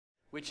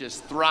which is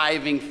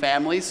thriving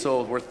families.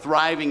 So we're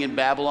thriving in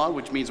Babylon,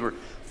 which means we're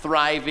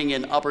thriving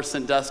in Upper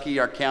Sandusky,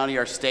 our county,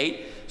 our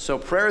state. So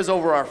prayer is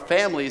over our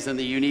families and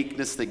the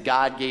uniqueness that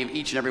God gave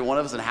each and every one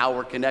of us and how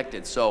we're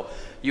connected. So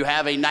you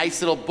have a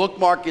nice little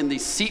bookmark in the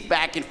seat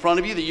back in front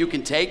of you that you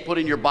can take, put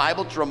in your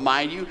Bible to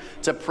remind you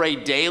to pray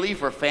daily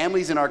for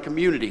families in our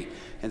community.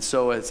 And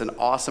so it's an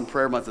awesome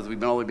prayer month as we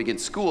not only begin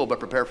school, but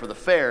prepare for the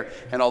fair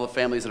and all the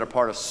families that are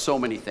part of so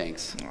many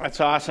things. That's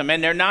awesome.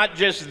 And they're not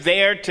just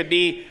there to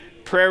be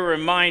prayer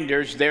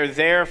reminders, they're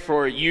there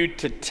for you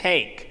to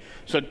take.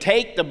 So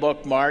take the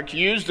bookmark,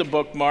 use the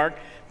bookmark,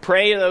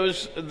 pray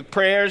those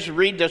prayers,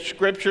 read the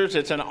scriptures.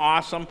 It's an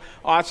awesome,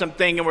 awesome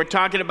thing. And we're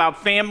talking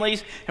about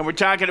families, and we're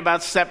talking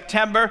about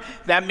September.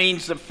 That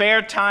means the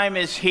fair time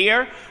is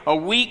here. A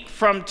week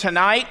from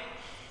tonight,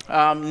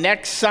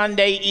 next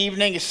Sunday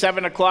evening at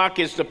 7 o'clock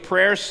is the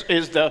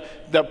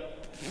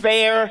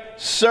fair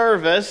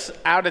service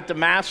out at the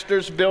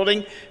Masters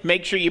building.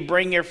 Make sure you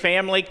bring your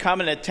family, come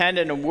and attend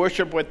and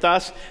worship with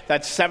us.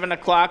 That's 7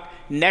 o'clock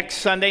next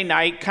Sunday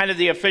night, kind of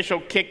the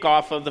official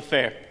kickoff of the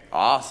fair.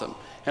 Awesome.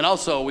 And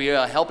also, we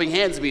Helping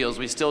Hands meals.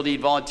 We still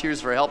need volunteers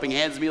for Helping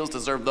Hands meals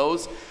to serve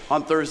those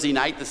on Thursday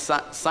night. The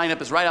sign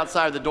up is right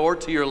outside the door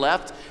to your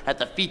left at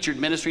the featured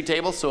ministry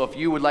table. So if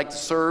you would like to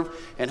serve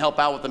and help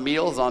out with the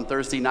meals on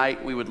Thursday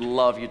night, we would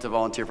love you to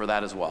volunteer for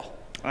that as well.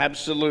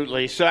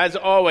 Absolutely. So as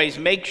always,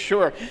 make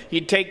sure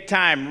you take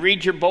time,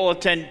 read your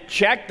bulletin,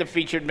 check the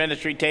featured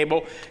ministry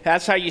table.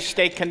 That's how you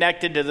stay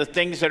connected to the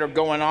things that are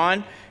going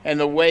on and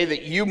the way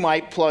that you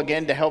might plug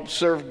in to help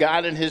serve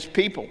God and his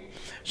people.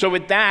 So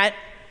with that,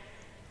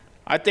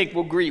 I think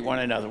we'll greet one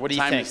another. What do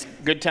you think?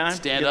 Good time?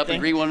 Stand up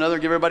and greet one another.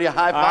 Give everybody a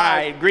high five. All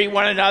right. Greet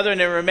one another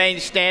and then remain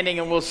standing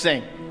and we'll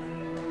sing.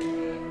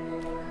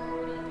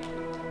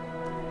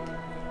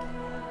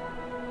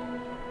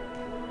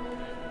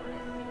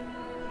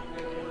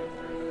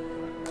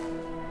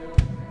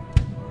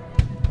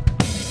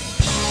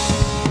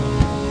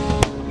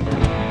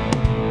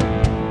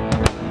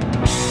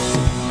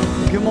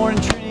 Good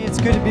morning, Trinity. It's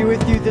good to be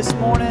with you this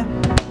morning.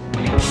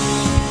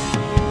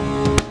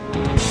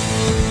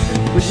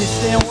 Would you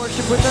stay and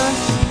worship with us?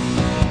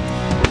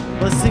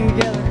 Let's sing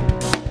together.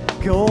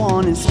 Go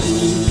on and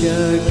speak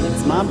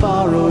against my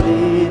borrowed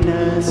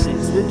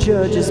innocence. The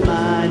judge is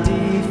my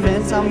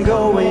defense. I'm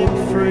going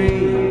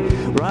free.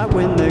 Right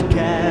when the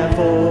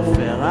gavel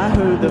fell, I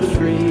heard the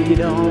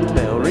freedom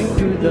bell ring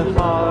through the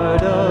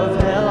heart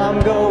of hell. I'm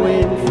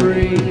going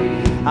free.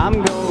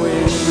 I'm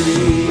going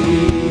free.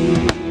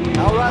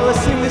 All right, let's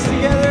sing this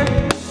together.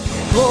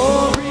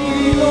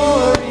 Glory,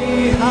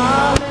 glory,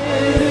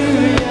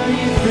 hallelujah.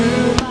 You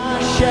threw my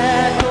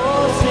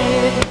shackles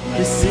in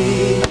the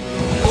sea.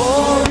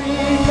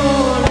 Glory,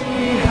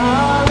 glory,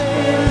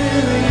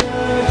 hallelujah.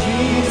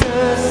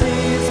 Jesus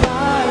is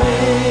my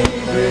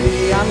liberty.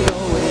 I'm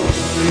going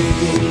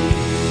free.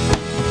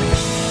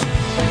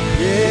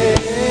 Yeah,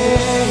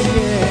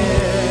 yeah.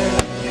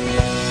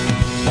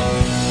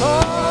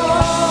 Oh.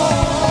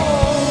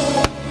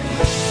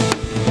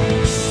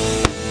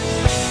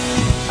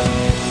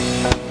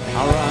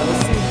 Alright,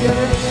 let's sing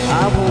together. I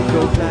won't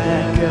go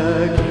back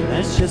again.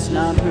 That's just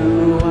not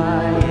who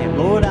I am.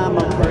 Lord, I'm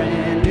a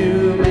brand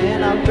new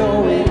man. I'm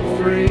going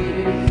free.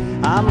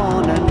 I'm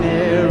on a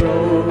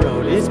narrow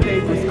road. It's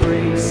paved with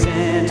grace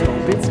and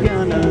hope. It's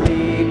gonna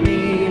lead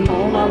me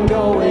home. I'm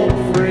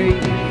going free.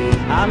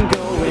 I'm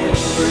going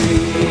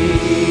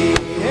free.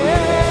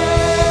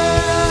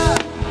 Yeah.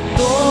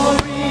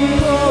 Glory,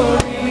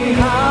 glory,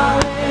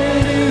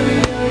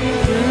 hallelujah. You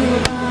threw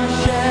my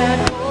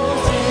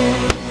shackles in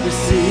the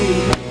sea.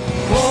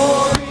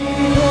 Glory,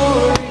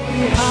 glory,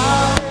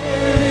 hallelujah.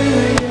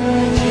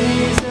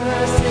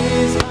 Jesus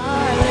is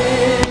my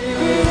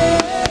liberty.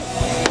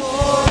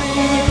 Glory,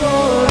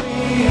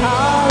 glory,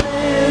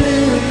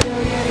 hallelujah.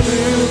 You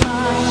threw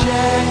my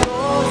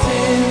shackles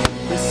in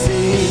the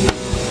sea.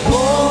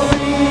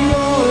 Glory,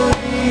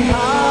 glory,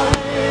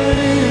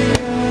 hallelujah.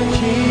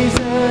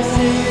 Jesus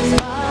is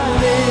my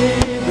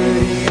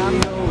liberty. I'm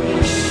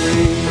going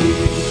free.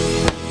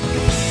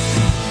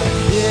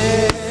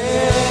 Yeah,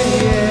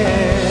 yeah.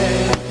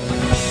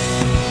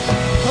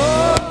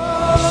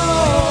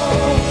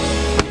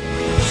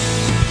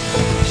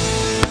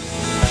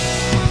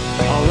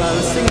 All right,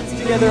 let's sing this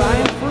together. I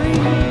am free.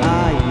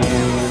 I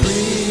am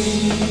free.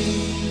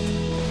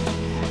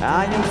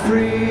 I am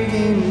free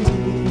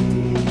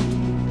indeed.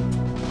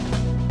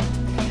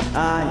 I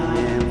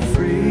am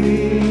free.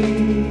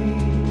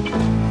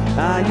 I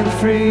am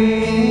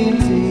free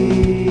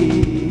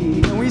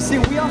indeed. And we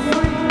sing, we are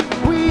free.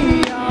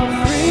 We are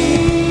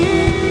free.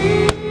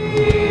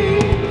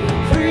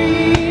 Free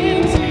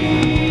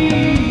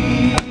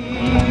indeed.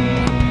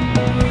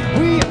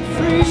 We are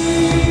free.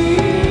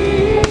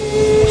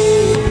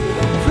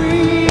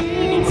 Free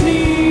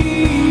indeed.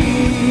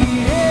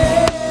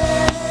 Yeah.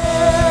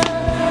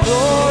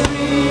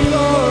 Glory,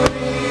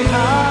 glory,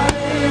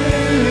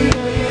 hallelujah.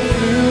 You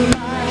threw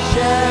my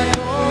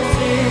shackles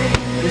in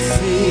the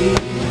sea.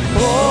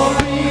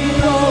 Glory,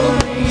 glory.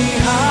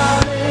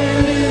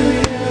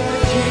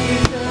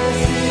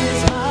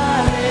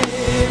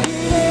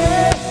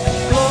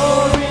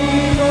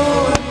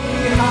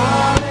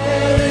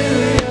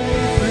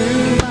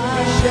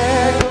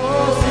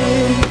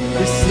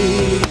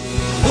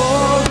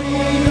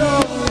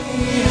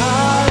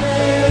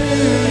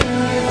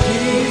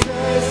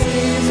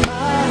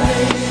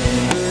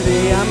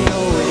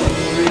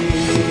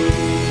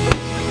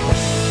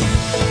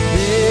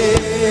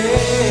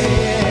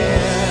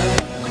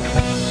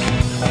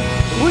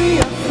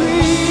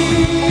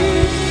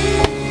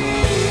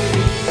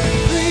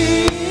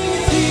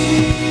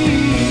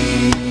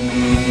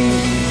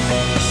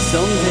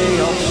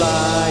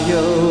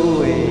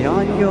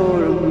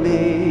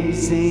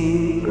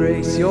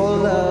 your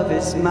love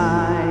is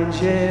my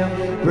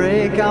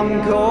jailbreak.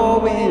 I'm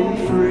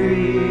going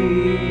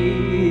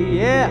free.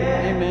 Yeah,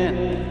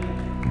 amen.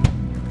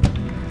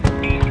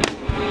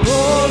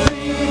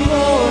 Glory,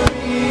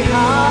 glory,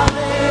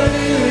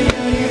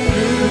 hallelujah. You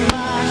threw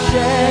my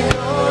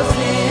shackles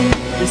in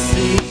the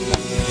sea.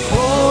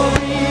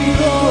 Glory,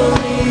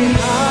 glory,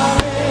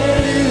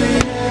 hallelujah.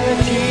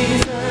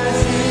 Jesus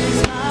is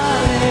my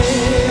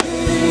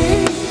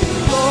liberty.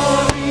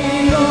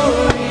 Glory,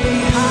 glory,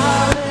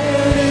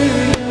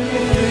 hallelujah.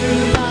 You threw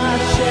my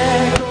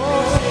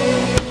shackles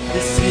in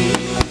the sea.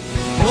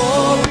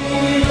 Glory,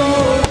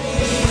 glory,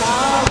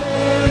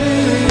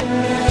 hallelujah.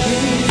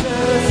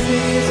 Jesus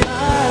is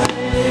my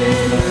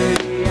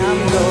liberty.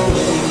 I'm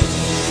going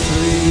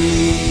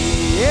free.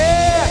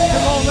 Yeah,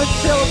 come on, let's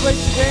celebrate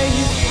today.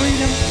 His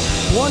freedom.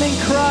 One in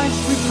Christ,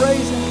 we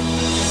praise Him.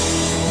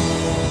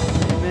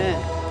 Amen.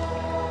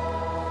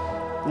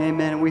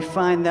 Amen. We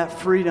find that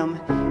freedom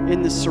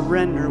in the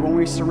surrender. When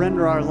we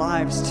surrender our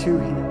lives to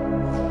Him,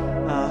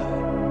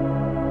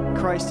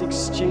 Christ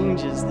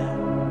exchanges that.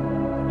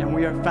 And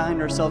we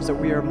find ourselves that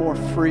we are more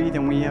free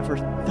than we ever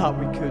thought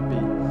we could be.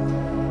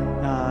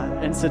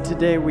 And so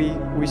today we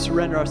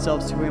surrender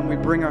ourselves to Him. We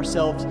bring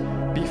ourselves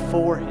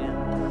before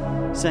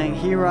Him, saying,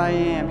 here I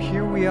am,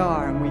 here we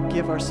are, and we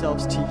give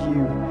ourselves to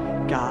you,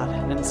 God.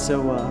 And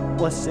so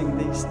let's sing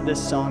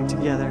this song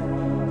together.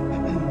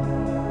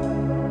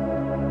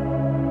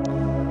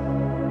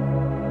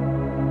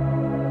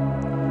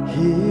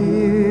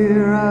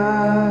 Here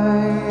I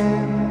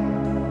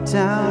am,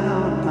 down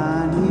on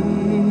my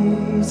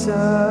knees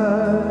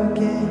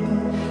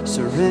again,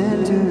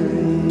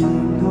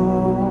 surrendering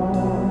all,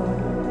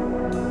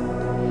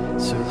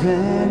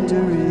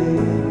 surrendering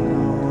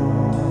all.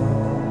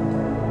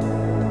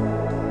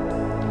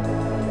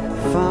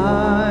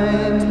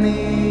 Find me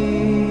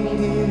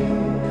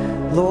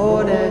here,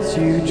 Lord, as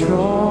you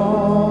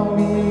draw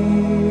me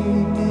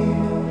near.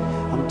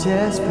 I'm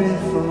desperate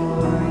for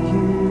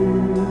you.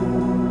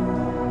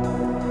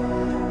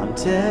 I'm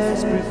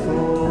desperate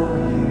for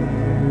you.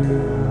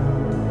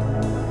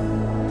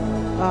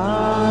 I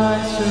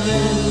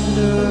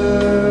surrender.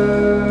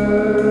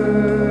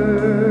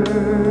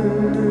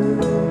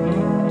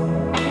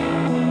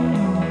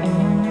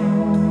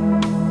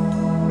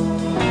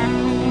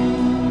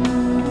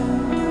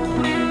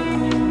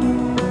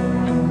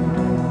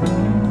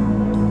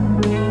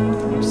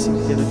 Sing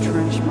together,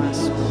 drench my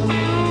soul.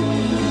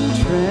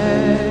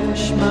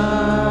 Drench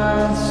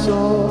my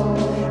soul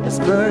as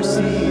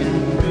mercy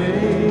and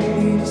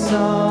grace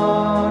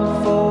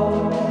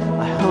unfold.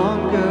 I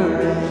hunger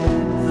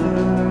and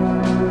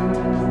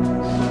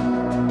thirst.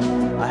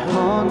 I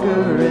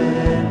hunger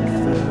and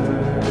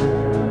thirst.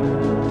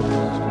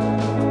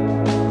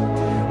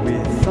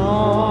 With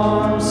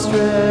arms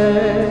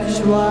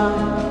stretched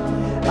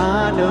wide, I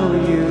know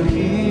you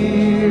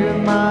hear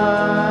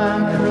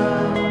my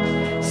cry.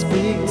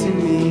 Speak to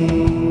me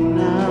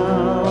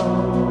now,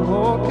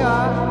 oh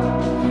God.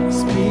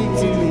 Speak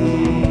to me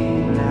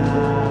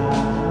now.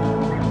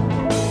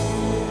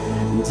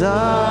 And I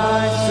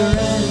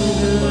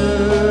surrender.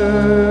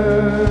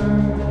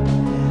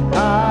 I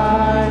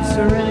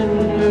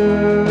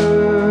surrender.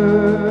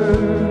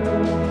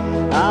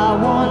 I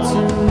want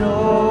to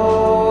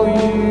know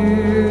you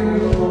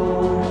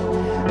more.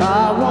 I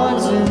want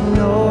to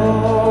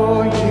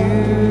know you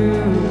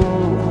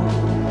more.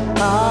 I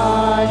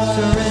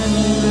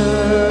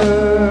surrender.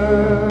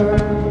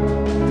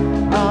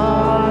 I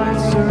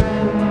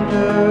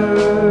surrender.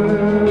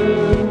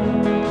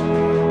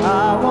 I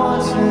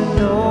want to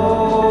know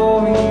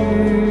you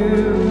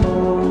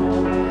more.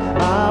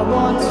 I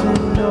want to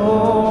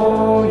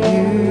know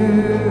you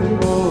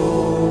more.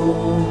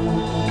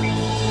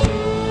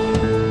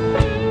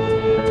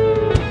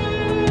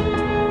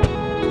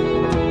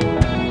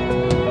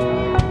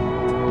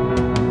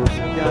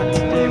 So God,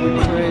 today we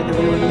pray that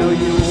we would know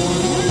you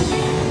more.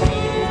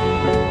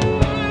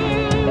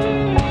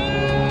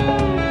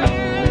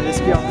 May this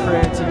be our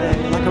prayer today.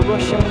 Like a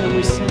rushing wind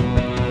we sing.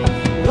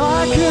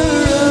 Like a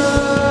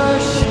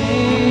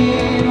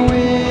rushing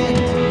wind,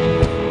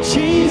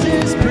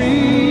 Jesus,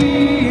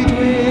 breathe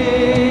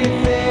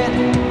within.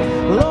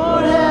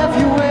 Lord, have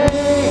your way.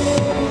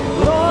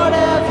 Lord,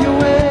 have your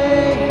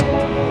way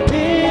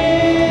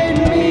in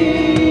me.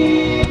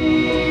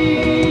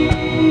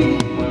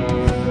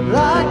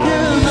 Like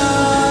a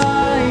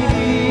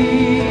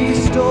mighty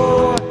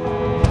storm,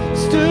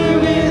 stir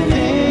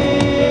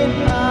within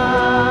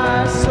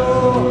my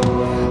soul.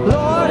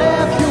 Lord,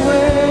 have your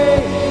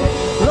way.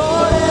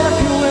 Lord, have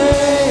your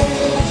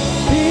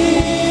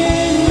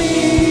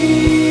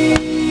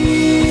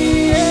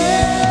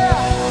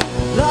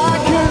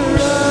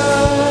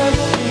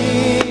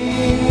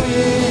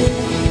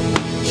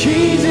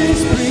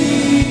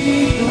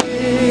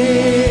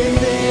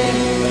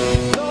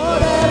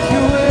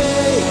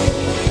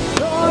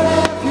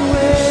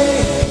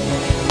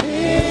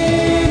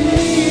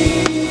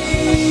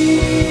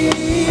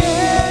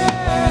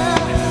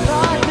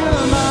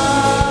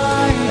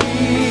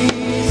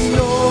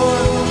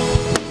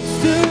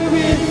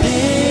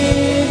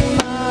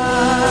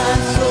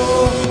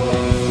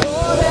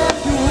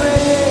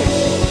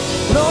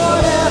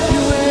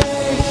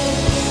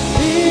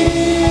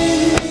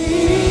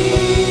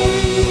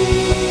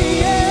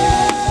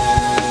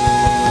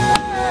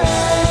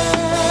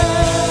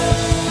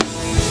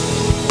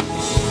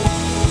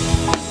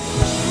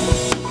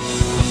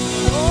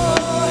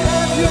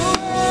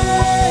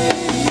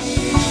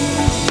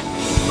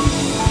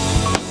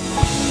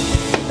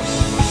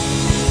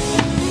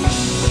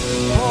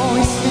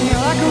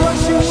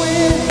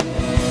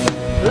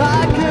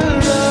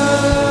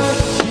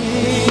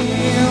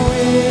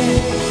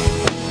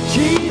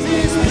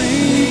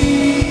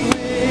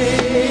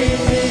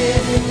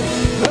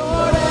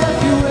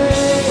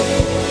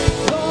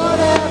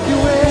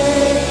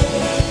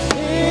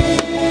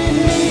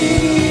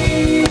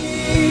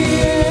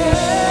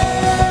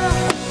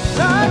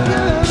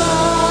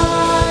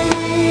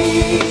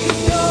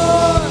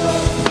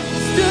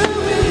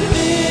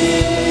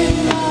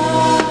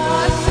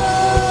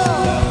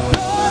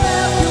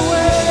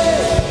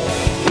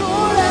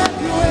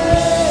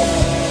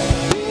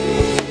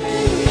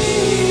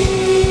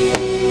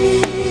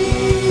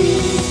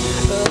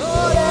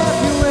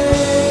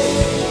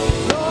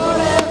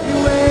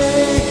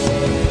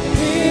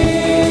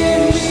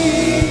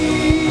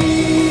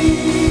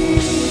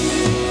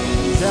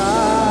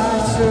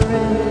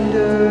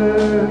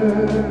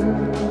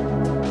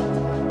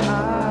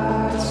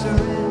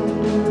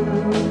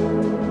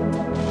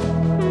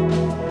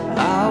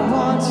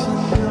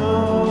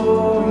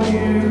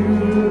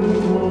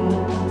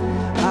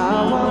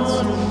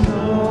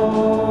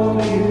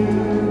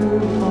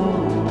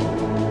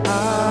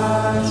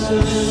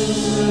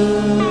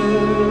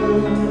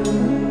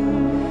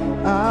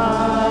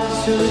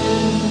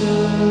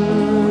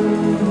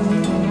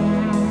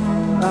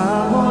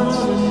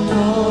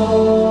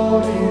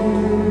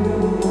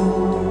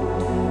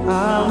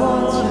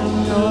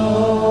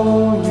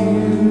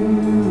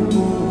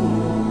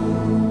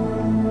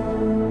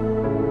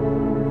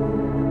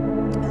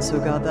So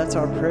God, that's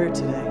our prayer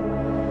today.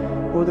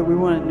 Lord, that we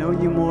want to know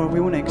you more. We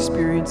want to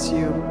experience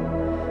you,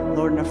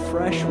 Lord, in a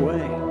fresh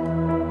way.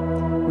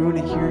 We want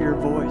to hear your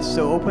voice.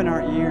 So open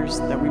our ears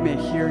that we may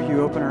hear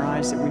you. Open our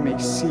eyes that we may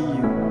see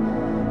you.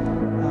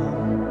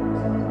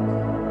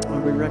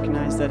 Lord, we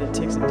recognize that it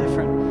takes that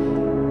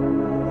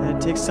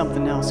it takes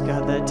something else,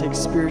 God, that it takes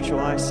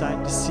spiritual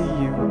eyesight to see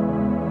you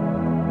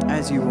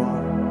as you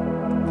are.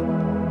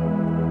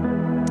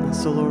 And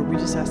so, Lord, we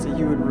just ask that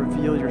you would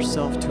reveal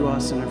yourself to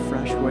us in a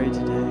fresh way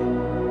today.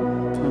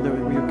 Lord, that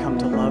we would come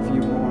to love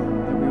you more,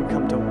 that we would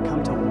come to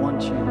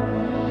want you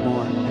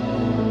more and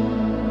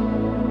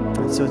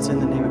more. And so it's in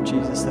the name of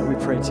Jesus that we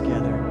pray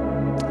together.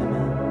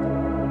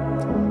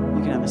 Amen.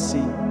 You can have a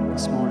seat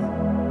this morning.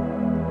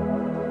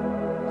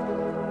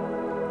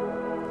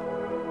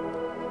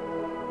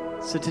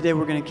 So today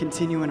we're going to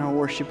continue in our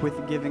worship with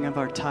the giving of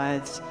our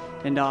tithes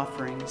and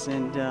offerings.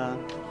 And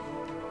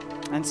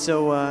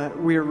so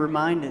we are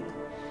reminded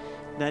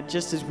that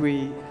just as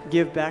we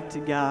give back to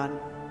God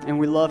and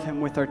we love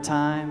him with our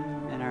time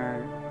and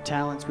our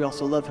talents, we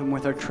also love him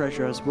with our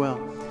treasure as well.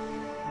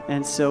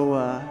 And so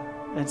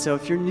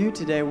if you're new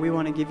today, we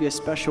want to give you a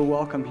special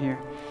welcome here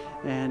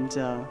and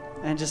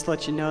just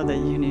let you know that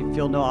you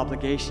feel no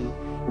obligation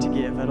to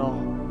give at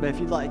all. But if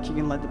you'd like, you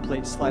can let the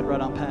plate slide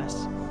right on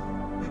past.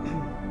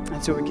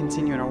 And so we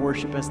continue in our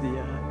worship as the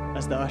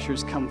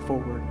ushers come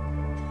forward.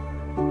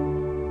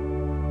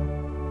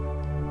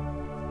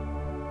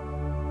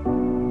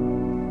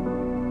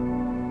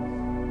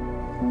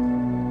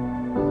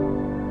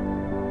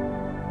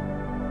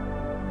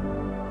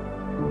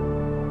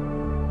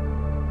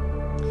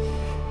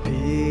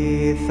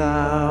 Be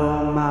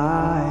thou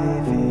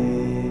my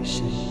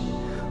vision,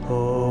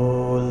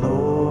 O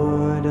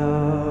Lord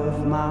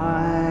of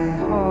my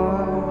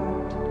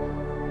heart,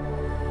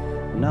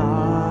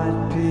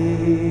 not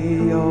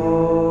be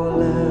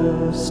all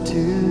else to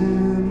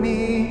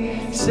me,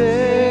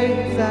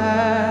 save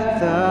that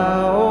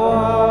thou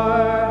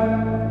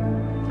art.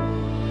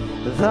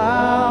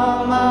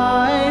 Thou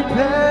my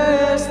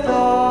best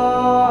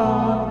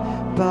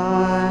thought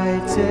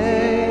by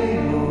day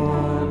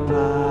or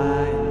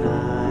by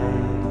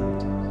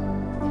night,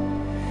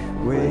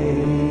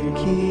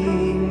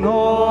 waking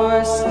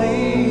or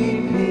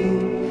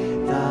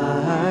sleeping,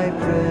 thy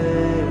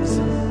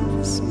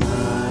presence my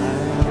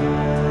life.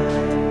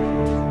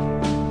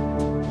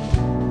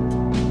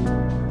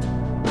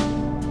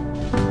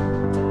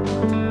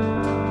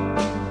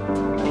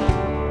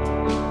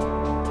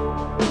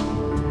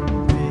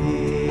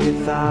 Be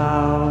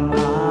thou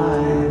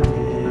my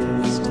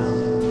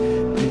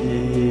wisdom,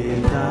 be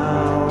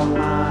thou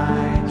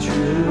my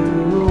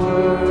true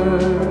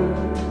word.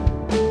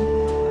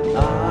 I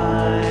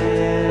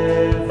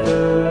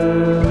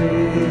ever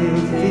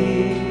with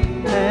thee,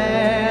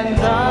 and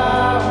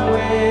thou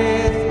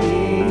with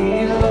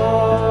me,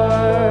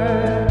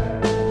 Lord.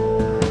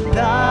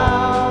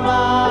 Thou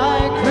my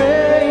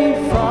great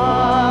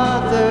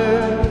Father,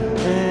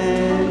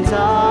 and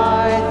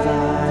I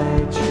thy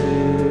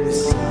true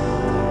Son.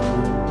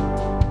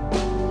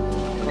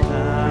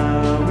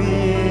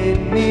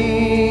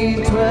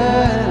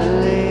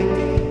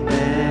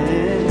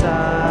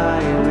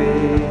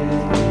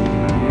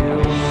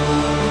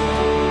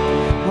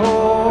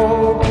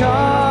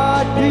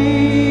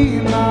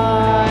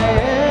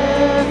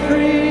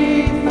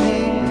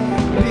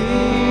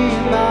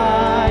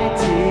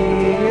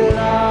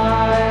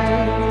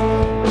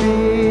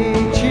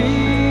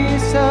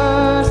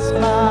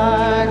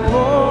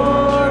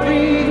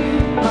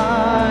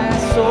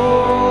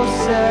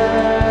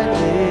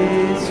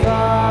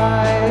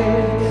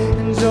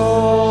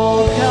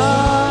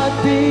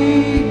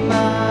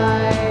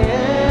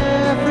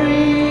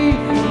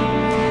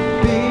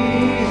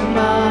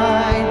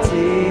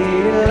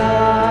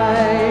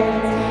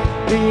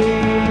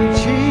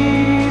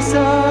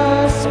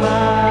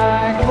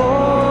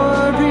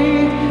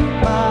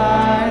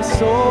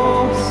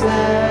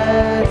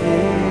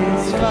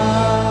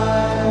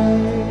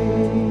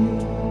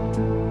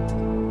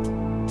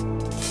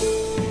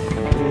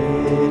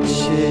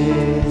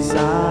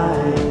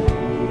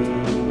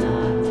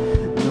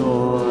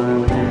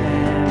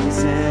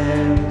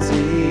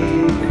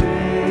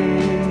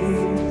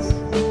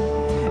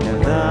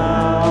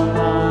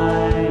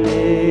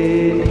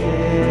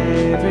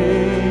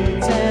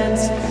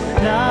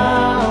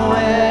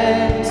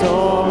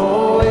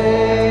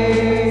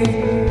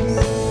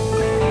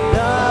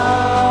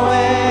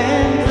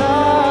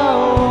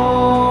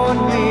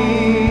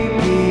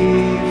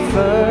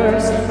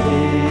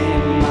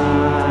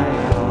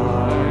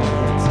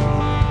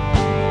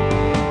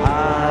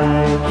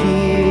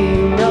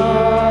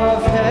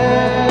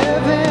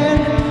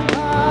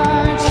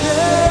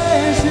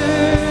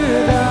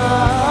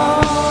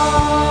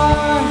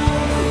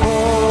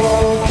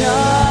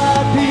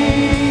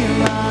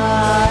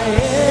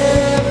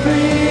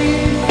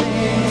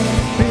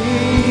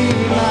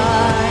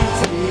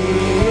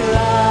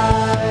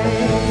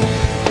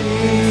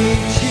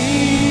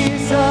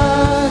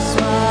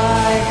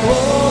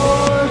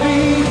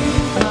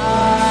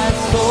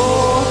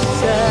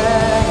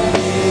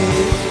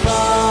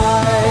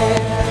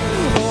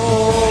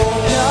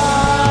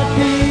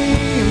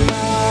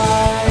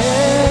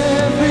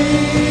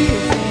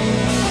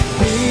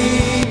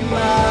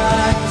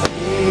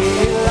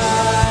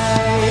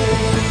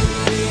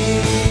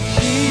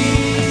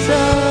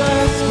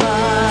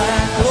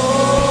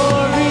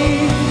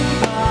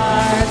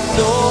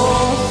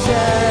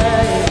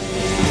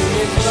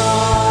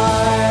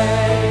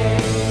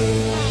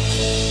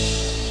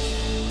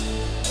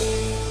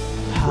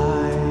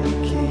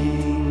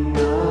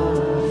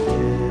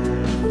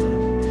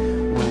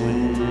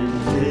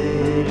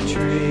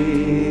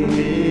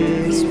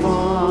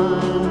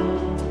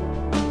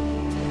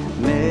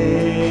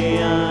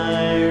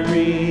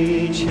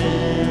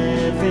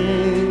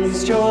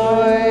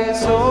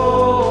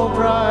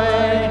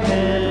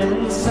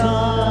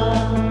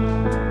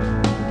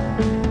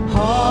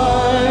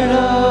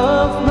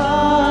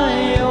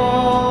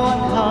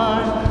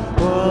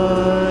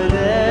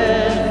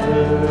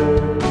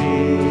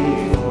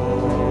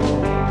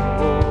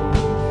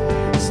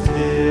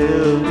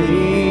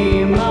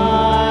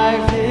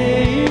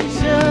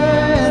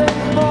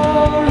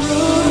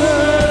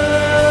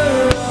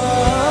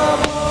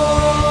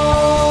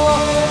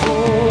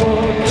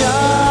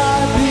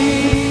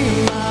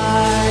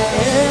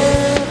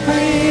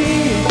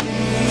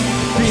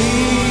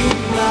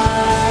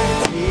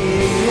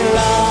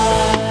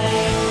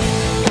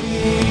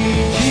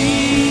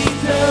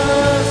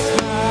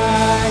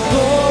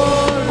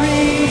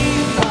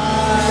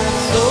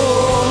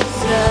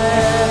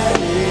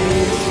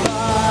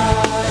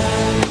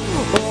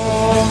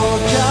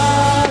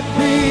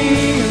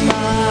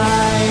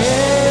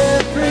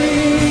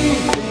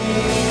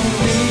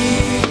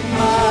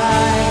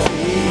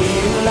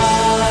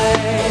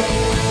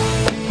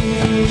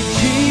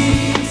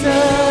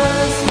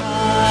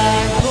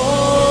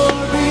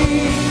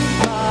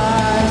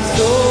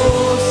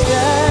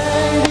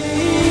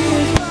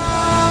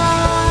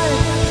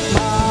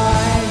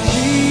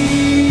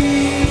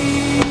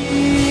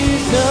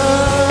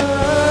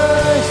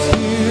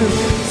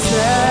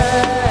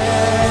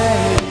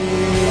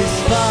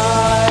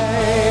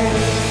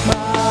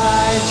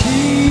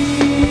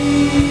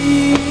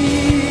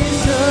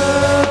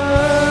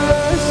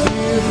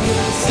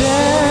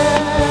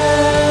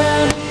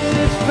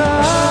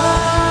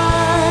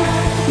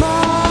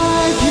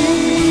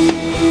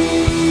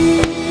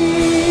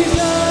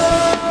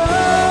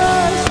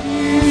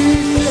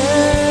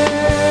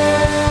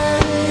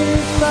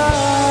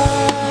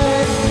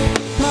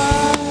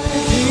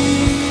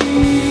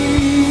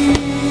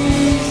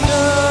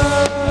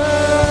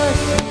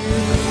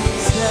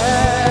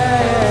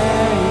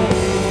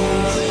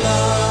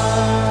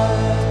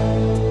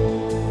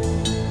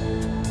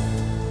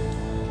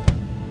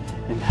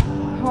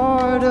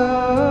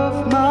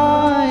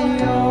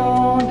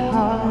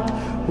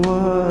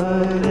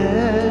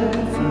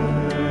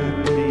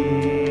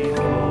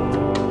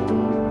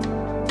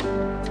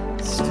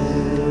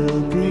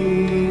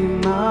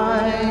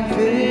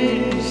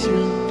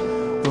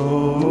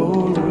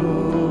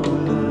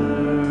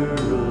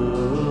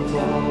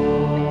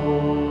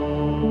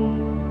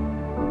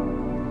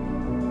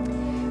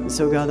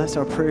 that's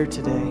our prayer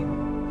today.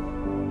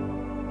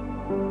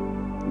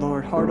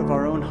 Lord, heart of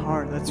our own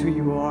heart, that's who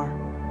you are.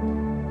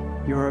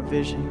 You're our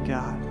vision,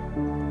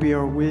 God. Be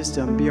our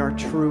wisdom, be our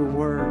true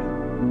word.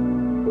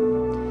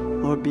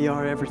 Lord, be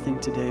our everything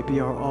today, be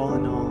our all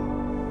in all.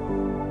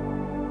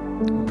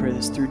 We pray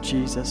this through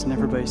Jesus, and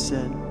everybody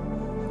said,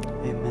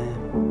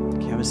 amen. You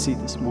can have a seat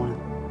this morning.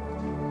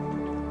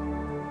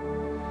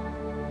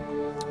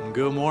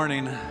 Good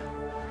morning.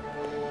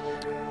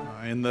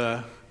 In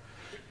the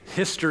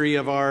history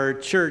of our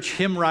church,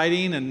 hymn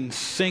writing and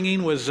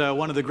singing was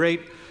one of the great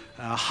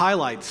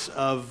highlights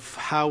of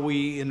how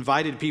we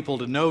invited people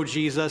to know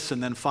Jesus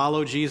and then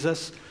follow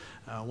Jesus.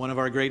 One of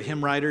our great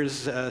hymn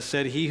writers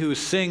said, "He who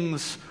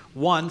sings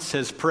once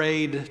has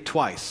prayed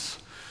twice."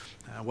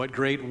 What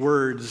great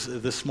words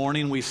this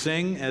morning we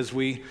sing as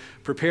we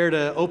prepare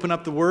to open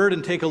up the Word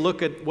and take a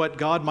look at what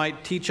God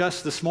might teach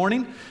us this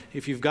morning.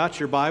 If you've got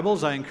your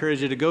Bibles, I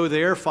encourage you to go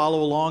there,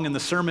 follow along in the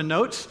sermon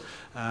notes,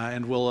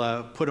 and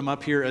we'll put them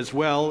up here as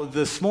well.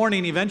 This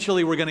morning,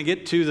 eventually, we're going to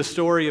get to the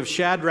story of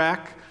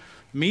Shadrach,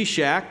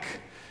 Meshach,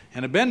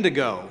 and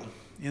Abednego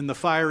in the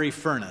fiery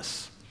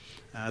furnace.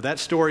 That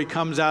story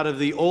comes out of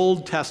the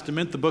Old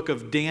Testament, the book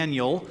of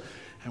Daniel.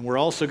 And we're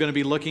also going to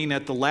be looking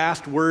at the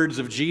last words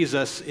of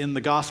Jesus in the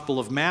Gospel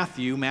of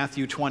Matthew,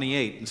 Matthew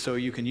 28. And so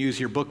you can use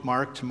your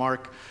bookmark to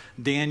mark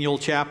Daniel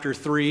chapter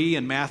 3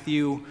 and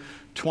Matthew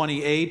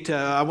 28.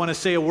 I want to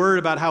say a word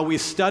about how we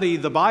study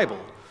the Bible,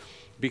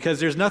 because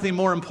there's nothing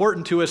more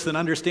important to us than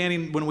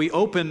understanding when we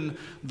open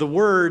the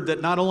Word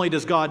that not only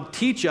does God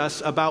teach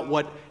us about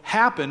what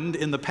happened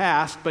in the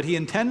past, but He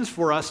intends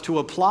for us to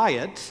apply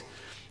it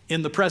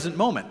in the present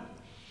moment.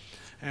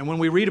 And when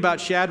we read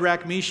about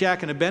Shadrach,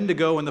 Meshach, and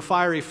Abednego in the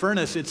fiery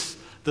furnace, it's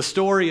the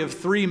story of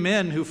three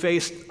men who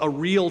faced a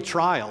real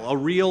trial, a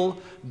real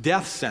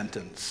death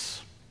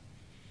sentence.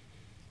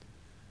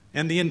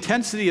 And the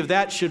intensity of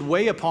that should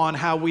weigh upon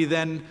how we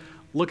then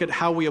look at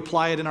how we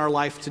apply it in our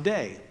life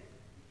today.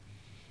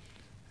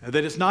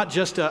 That it's not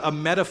just a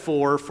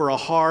metaphor for a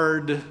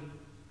hard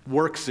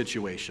work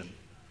situation.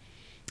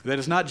 That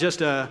it's not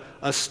just a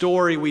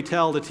story we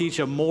tell to teach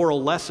a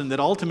moral lesson, that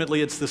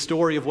ultimately it's the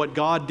story of what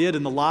God did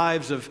in the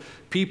lives of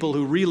people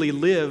who really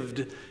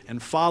lived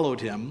and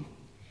followed Him.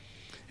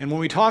 And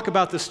when we talk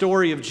about the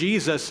story of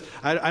Jesus,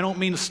 I don't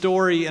mean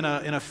story in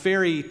a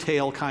fairy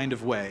tale kind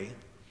of way.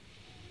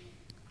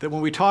 That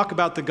when we talk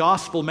about the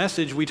gospel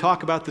message, we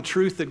talk about the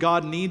truth that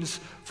God needs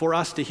for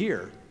us to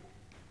hear.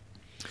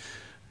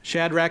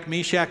 Shadrach,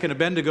 Meshach, and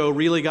Abednego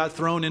really got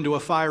thrown into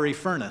a fiery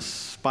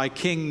furnace by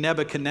King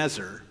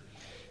Nebuchadnezzar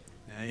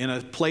in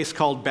a place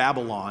called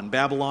Babylon.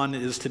 Babylon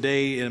is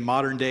today in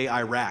modern-day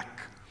Iraq.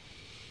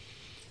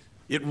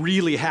 It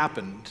really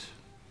happened.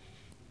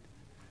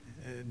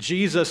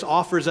 Jesus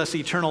offers us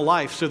eternal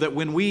life so that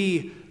when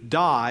we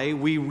die,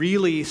 we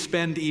really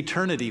spend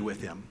eternity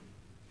with Him,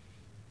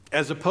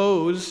 as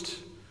opposed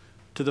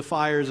to the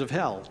fires of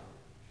hell.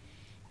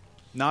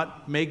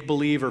 Not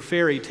make-believe or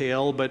fairy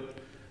tale, but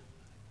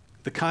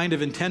the kind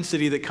of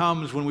intensity that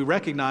comes when we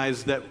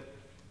recognize that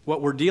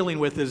what we're dealing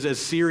with is as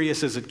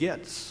serious as it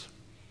gets.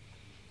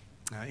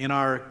 In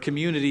our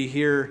community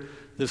here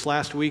this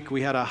last week,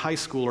 we had a high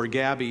schooler,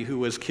 Gabby, who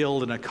was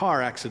killed in a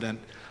car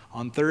accident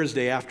on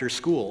Thursday after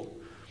school.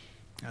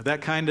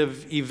 That kind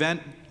of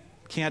event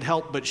can't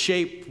help but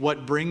shape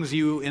what brings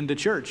you into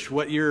church,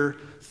 what you're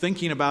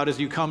thinking about as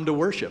you come to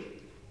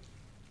worship.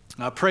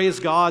 Praise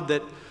God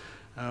that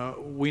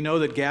we know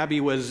that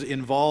Gabby was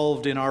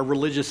involved in our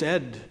religious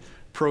ed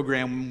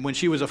program when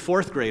she was a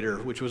fourth grader,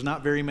 which was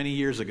not very many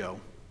years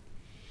ago.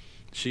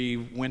 She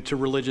went to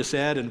religious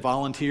ed and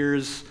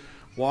volunteers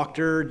walked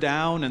her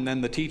down, and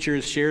then the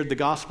teachers shared the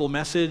gospel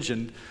message,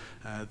 and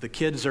the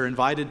kids are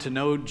invited to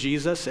know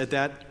Jesus at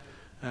that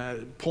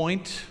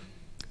point.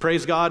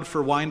 Praise God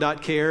for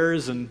Wyandotte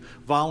Cares and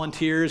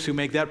volunteers who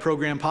make that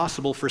program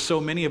possible for so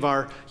many of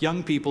our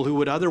young people who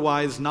would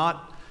otherwise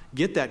not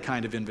get that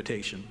kind of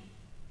invitation.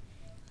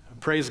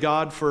 Praise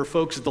God for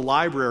folks at the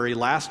library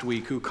last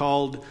week who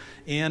called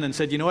in and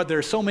said, you know what, there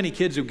are so many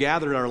kids who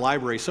gather at our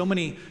library, so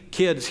many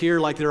kids here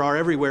like there are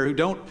everywhere who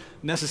don't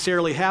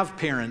necessarily have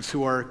parents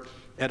who are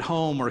at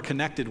home or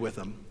connected with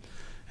them.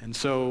 And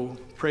so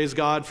praise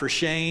God for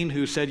Shane,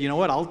 who said, you know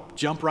what, I'll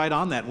jump right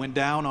on that. Went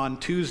down on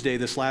Tuesday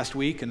this last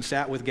week and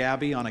sat with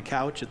Gabby on a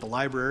couch at the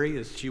library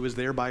as she was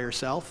there by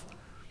herself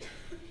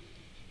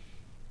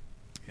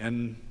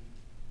and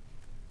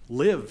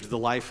lived the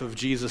life of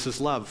Jesus'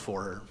 love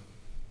for her.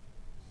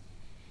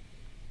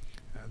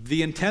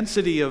 The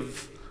intensity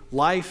of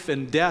life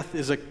and death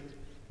is a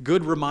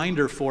good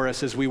reminder for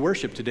us as we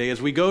worship today,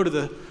 as we go to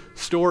the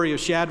story of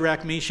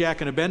Shadrach,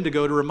 Meshach, and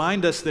Abednego, to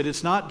remind us that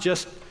it's not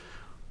just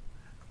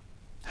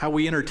how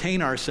we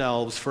entertain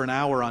ourselves for an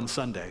hour on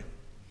Sunday.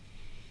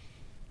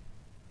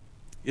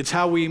 It's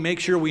how we make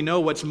sure we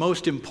know what's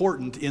most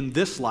important in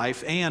this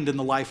life and in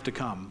the life to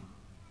come.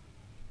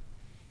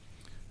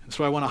 And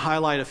so I want to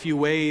highlight a few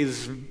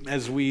ways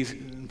as we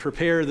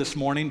prepare this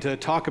morning to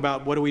talk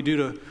about what do we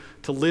do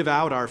to live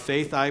out our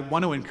faith. I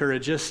want to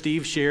encourage us.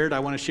 Steve shared. I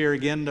want to share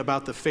again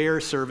about the fair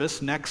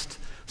service next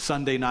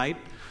Sunday night.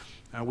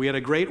 We had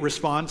a great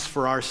response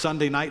for our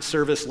Sunday night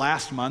service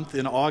last month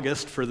in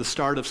August for the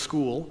start of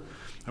school.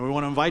 And we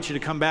want to invite you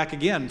to come back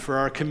again for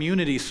our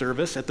community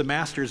service at the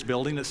Masters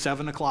Building at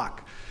 7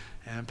 o'clock.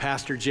 And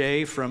Pastor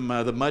Jay from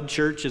the Mud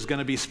Church is going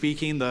to be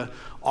speaking. The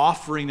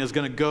offering is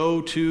going to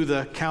go to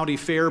the County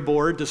Fair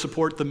Board to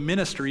support the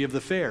ministry of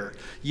the fair.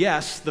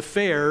 Yes, the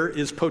fair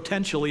is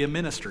potentially a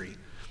ministry,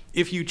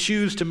 if you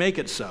choose to make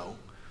it so.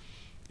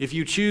 If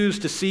you choose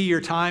to see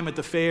your time at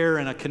the fair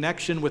and a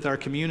connection with our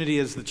community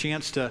as the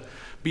chance to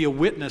be a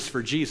witness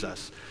for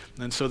Jesus.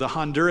 And so the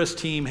Honduras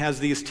team has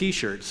these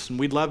t-shirts, and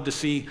we'd love to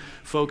see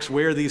folks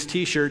wear these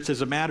t-shirts as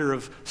a matter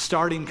of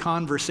starting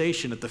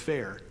conversation at the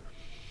fair.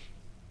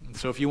 And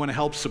so if you want to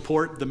help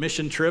support the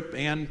mission trip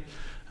and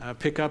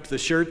pick up the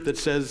shirt that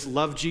says,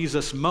 "Love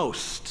Jesus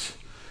most,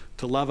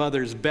 to love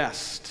others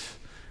best,"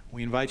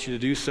 we invite you to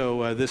do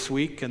so this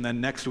week and then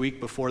next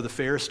week before the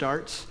fair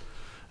starts.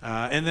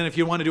 And then if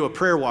you want to do a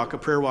prayer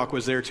walk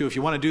was there too. If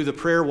you want to do the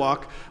prayer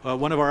walk,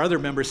 one of our other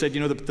members said,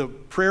 the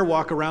prayer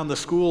walk around the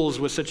schools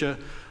was such a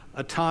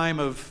time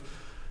of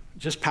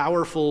just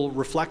powerful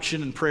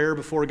reflection and prayer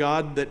before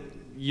God that,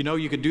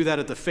 you could do that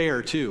at the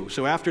fair too.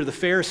 So after the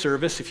fair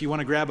service, if you want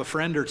to grab a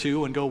friend or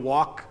two and go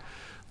walk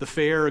the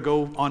fair or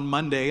go on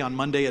Monday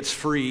it's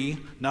free.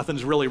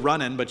 Nothing's really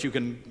running, but you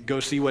can go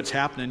see what's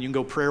happening. You can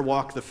go prayer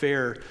walk the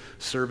fair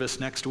service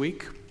next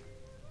week.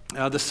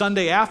 The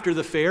Sunday after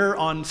the fair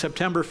on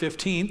September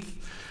 15th,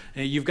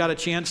 you've got a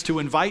chance to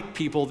invite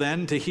people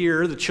then to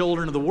hear the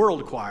Children of the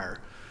World choir.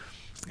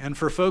 And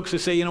for folks who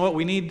say,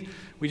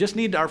 we just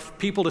need our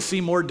people to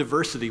see more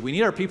diversity. We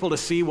need our people to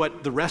see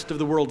what the rest of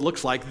the world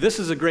looks like. This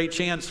is a great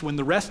chance when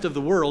the rest of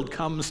the world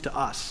comes to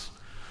us.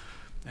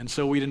 And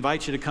so we'd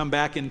invite you to come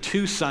back in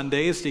 2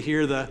 Sundays to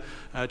hear the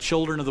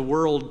Children of the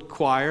World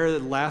choir.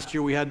 Last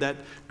year we had that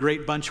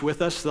great bunch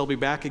with us. They'll be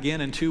back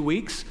again in 2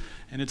 weeks.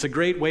 And it's a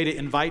great way to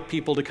invite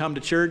people to come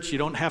to church. You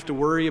don't have to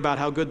worry about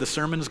how good the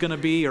sermon's going to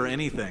be or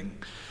anything.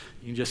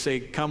 You can just say,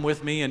 "Come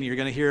with me," and you're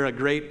going to hear a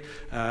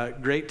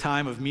great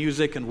time of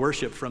music and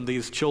worship from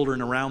these children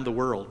around the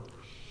world.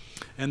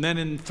 And then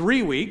in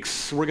 3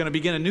 weeks, we're going to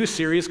begin a new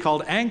series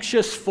called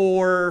Anxious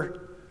for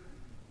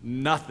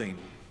Nothing.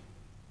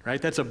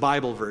 Right? That's a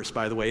Bible verse,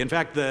 by the way. In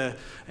fact, the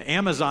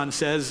Amazon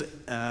says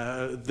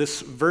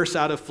this verse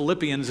out of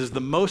Philippians is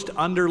the most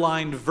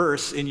underlined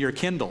verse in your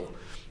Kindle.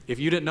 If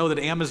you didn't know that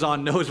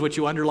Amazon knows what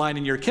you underline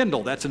in your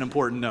Kindle, that's an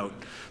important note.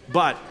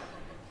 But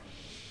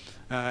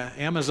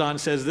Amazon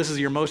says this is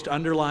your most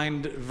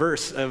underlined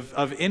verse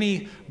of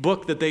any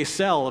book that they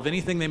sell, of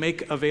anything they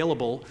make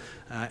available.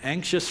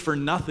 Anxious for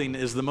nothing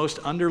is the most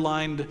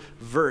underlined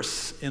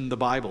verse in the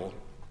Bible.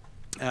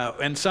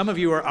 And some of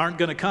you aren't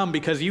going to come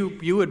because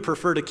you would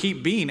prefer to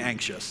keep being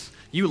anxious.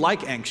 You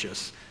like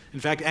anxious. In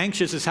fact,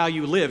 anxious is how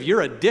you live.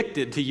 You're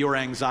addicted to your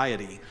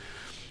anxiety.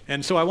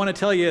 And so I want to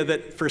tell you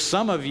that for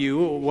some of you,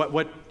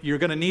 what you're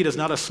going to need is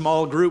not a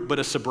small group, but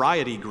a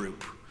sobriety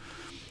group.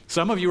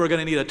 Some of you are going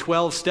to need a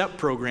 12-step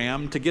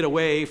program to get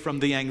away from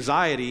the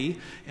anxiety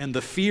and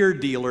the fear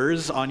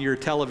dealers on your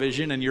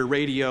television and your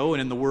radio and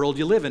in the world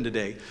you live in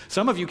today.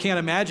 Some of you can't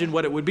imagine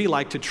what it would be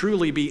like to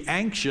truly be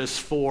anxious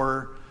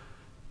for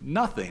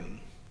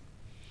nothing.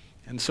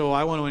 And so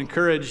I want to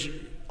encourage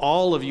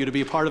all of you to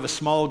be a part of a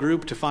small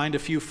group, to find a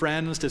few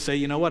friends, to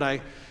say,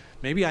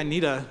 maybe I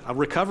need a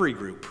recovery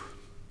group.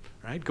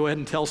 Right? Go ahead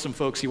and tell some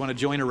folks you want to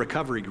join a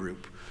recovery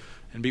group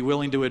and be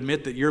willing to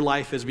admit that your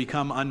life has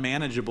become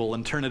unmanageable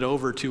and turn it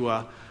over to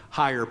a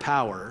higher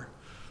power.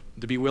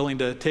 To be willing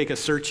to take a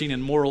searching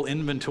and moral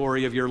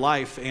inventory of your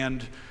life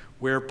and,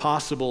 where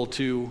possible,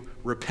 to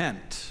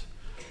repent.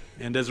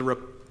 And as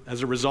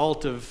a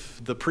result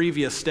of the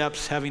previous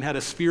steps, having had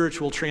a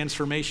spiritual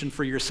transformation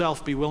for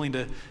yourself, be willing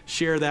to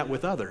share that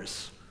with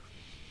others.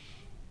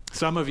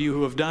 Some of you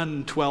who have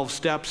done 12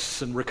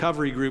 steps and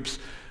recovery groups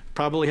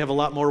probably have a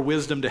lot more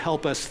wisdom to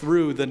help us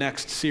through the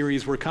next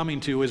series we're coming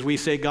to as we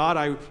say, "God,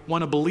 I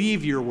want to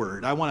believe your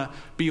word. I want to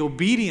be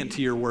obedient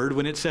to your word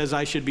when it says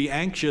I should be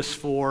anxious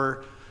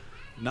for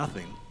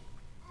nothing."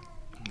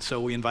 And so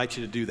we invite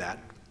you to do that.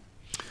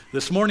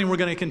 This morning we're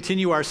going to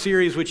continue our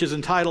series, which is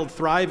entitled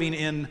Thriving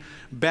in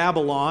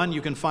Babylon.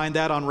 You can find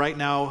that on Right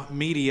Now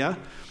Media.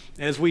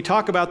 As we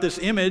talk about this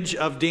image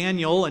of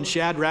Daniel and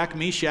Shadrach,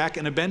 Meshach,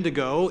 and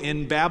Abednego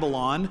in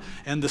Babylon,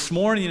 and this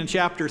morning in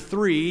chapter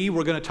 3,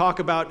 we're going to talk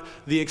about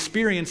the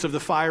experience of the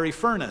fiery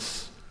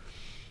furnace.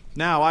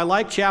 Now, I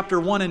like chapter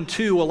 1 and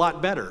 2 a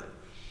lot better.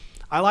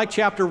 I like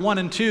chapter 1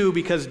 and 2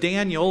 because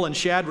Daniel and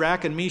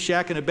Shadrach and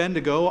Meshach and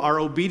Abednego are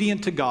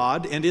obedient to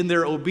God, and in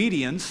their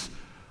obedience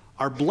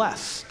are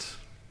blessed,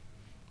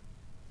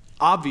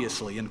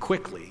 obviously and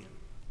quickly.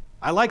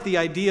 I like the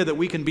idea that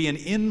we can be an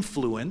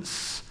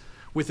influence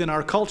within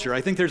our culture. I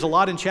think there's a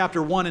lot in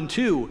chapter 1 and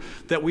 2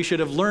 that we should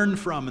have learned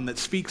from and that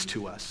speaks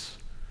to us.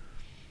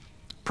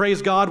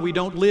 Praise God, we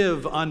don't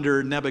live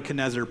under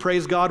Nebuchadnezzar.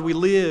 Praise God, we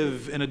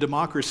live in a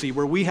democracy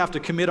where we have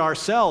to commit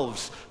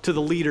ourselves to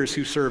the leaders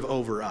who serve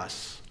over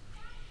us.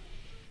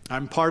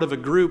 I'm part of a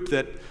group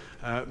that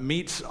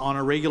meets on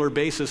a regular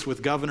basis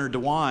with Governor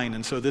DeWine,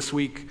 and so this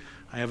week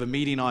I have a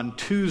meeting on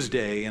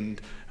Tuesday,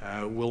 and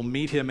we'll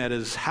meet him at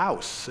his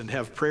house and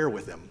have prayer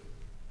with him.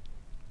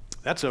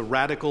 That's a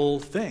radical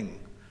thing.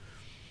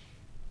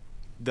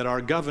 That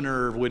our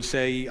governor would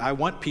say, I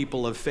want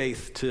people of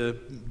faith to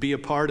be a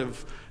part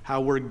of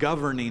how we're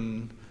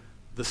governing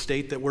the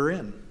state that we're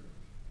in.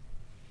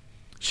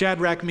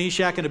 Shadrach,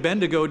 Meshach, and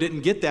Abednego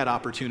didn't get that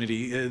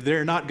opportunity.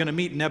 They're not going to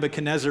meet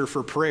Nebuchadnezzar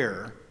for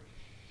prayer.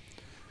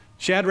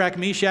 Shadrach,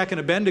 Meshach, and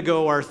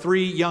Abednego are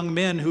three young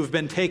men who've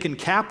been taken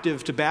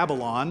captive to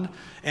Babylon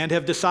and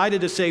have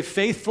decided to stay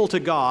faithful to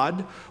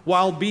God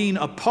while being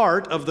a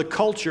part of the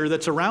culture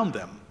that's around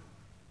them.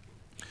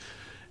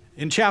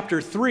 In chapter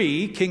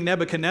 3, King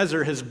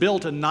Nebuchadnezzar has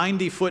built a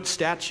 90-foot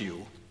statue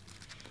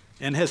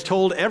and has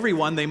told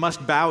everyone they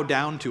must bow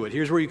down to it.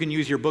 Here's where you can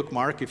use your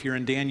bookmark if you're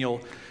in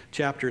Daniel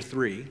chapter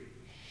 3.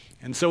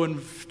 And so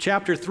in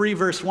chapter 3,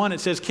 verse 1, it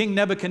says, King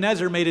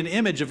Nebuchadnezzar made an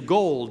image of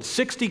gold,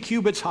 60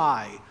 cubits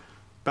high,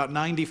 about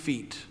 90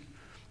 feet,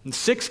 and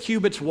 6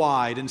 cubits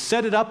wide, and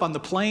set it up on the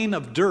plain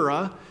of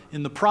Dura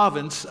in the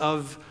province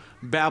of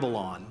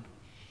Babylon.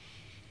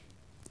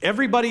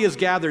 Everybody is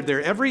gathered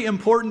there. Every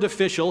important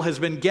official has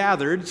been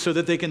gathered so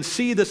that they can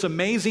see this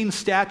amazing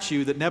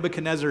statue that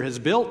Nebuchadnezzar has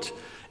built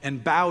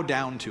and bow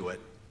down to it.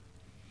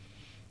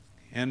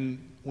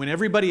 And when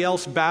everybody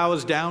else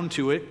bows down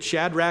to it,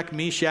 Shadrach,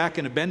 Meshach,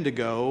 and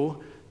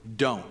Abednego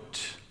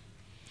don't.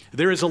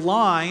 There is a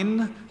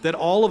line that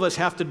all of us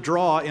have to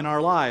draw in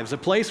our lives, a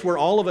place where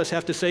all of us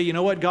have to say, you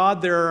know what,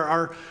 God, there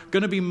are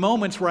going to be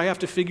moments where I have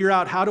to figure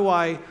out, how do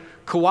I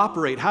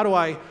cooperate? How do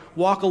I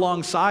walk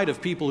alongside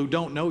of people who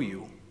don't know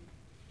you?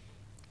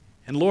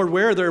 And Lord,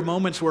 where are there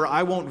moments where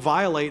I won't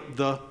violate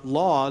the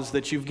laws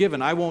that you've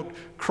given? I won't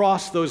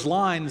cross those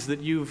lines that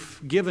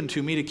you've given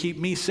to me to keep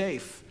me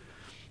safe.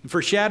 And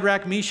for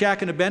Shadrach,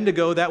 Meshach, and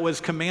Abednego, that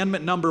was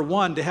commandment number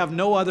 1, to have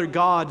no other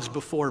gods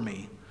before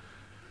me.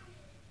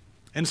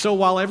 And so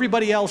while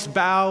everybody else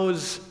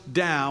bows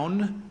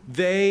down,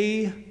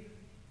 they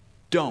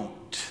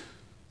don't.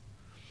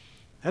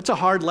 That's a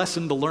hard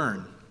lesson to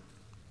learn.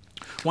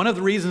 One of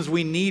the reasons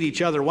we need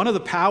each other, one of the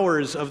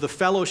powers of the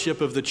fellowship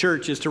of the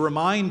church, is to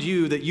remind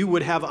you that you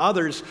would have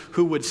others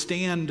who would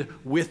stand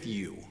with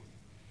you.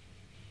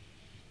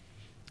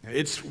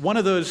 It's one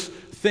of those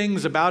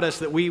things about us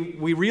that we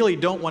really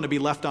don't want to be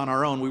left on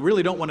our own. We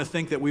really don't want to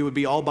think that we would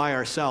be all by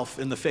ourselves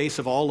in the face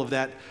of all of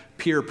that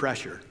peer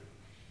pressure.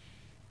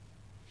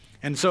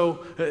 And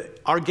so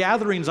our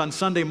gatherings on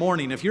Sunday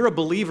morning, if you're a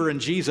believer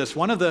in Jesus,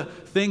 one of the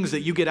things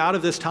that you get out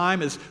of this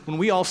time is when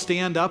we all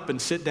stand up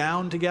and sit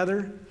down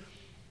together,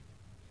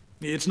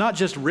 it's not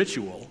just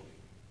ritual.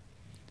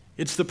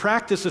 It's the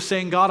practice of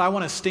saying, God, I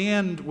want to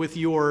stand with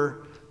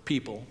your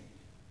people.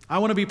 I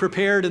want to be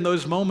prepared in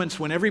those moments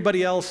when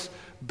everybody else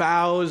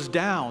bows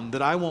down,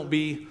 that I won't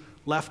be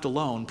left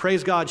alone.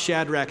 Praise God,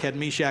 Shadrach had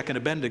Meshach and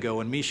Abednego,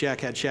 and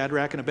Meshach had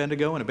Shadrach and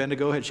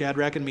Abednego had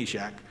Shadrach and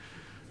Meshach,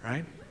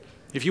 right?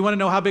 If you want to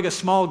know how big a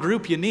small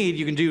group you need,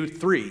 you can do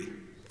 3.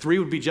 3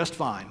 would be just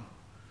fine.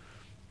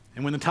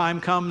 And when the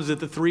time comes that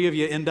the 3 of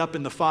you end up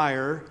in the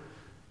fire,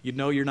 you'd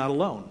know you're not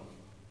alone.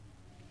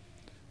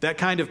 That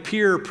kind of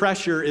peer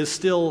pressure is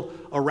still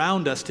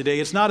around us today.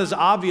 It's not as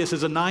obvious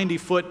as a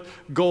 90-foot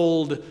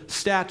gold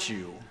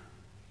statue.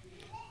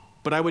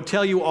 But I would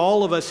tell you,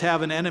 all of us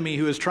have an enemy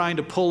who is trying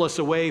to pull us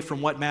away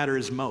from what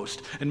matters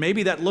most. And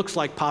maybe that looks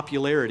like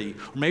popularity.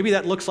 Or maybe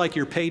that looks like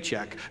your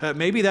paycheck.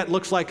 Maybe that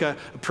looks like a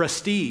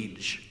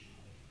prestige.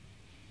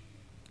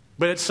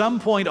 But at some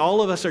point,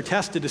 all of us are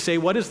tested to say,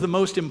 what is the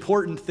most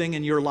important thing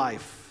in your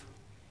life?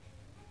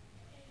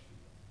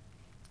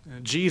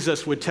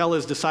 Jesus would tell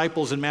his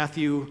disciples in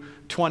Matthew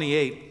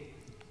 28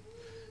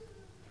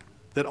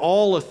 that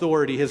all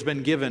authority has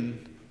been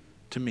given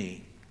to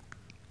me.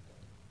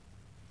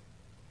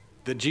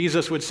 That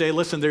Jesus would say,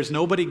 listen, there's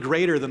nobody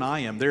greater than I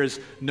am. There is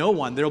no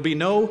one. There will be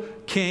no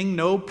king,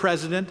 no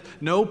president,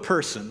 no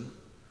person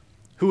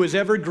who is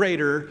ever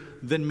greater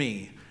than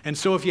me. And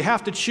so if you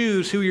have to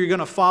choose who you're going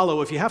to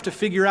follow, if you have to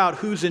figure out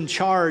who's in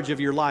charge of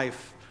your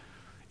life,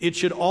 it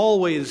should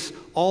always,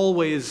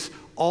 always,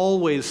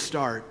 always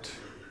start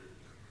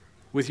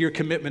with your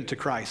commitment to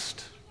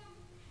Christ.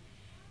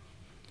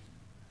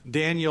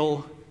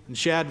 Daniel and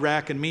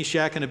Shadrach and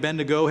Meshach and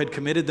Abednego had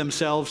committed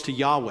themselves to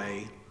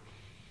Yahweh.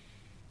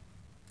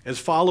 As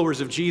followers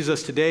of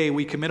Jesus today,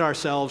 we commit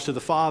ourselves to the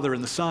Father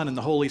and the Son and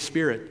the Holy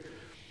Spirit.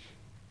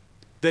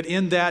 That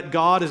in that,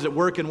 God is at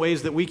work in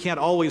ways that we can't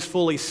always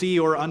fully see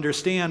or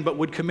understand, but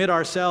would commit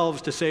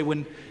ourselves to say,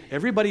 when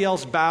everybody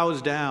else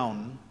bows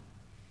down,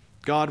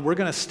 God, we're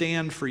going to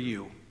stand for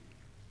you.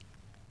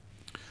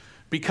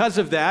 Because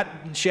of that,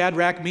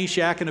 Shadrach,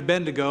 Meshach, and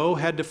Abednego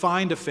had to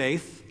find a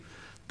faith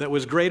that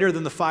was greater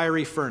than the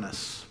fiery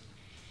furnace.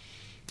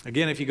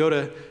 Again, if you go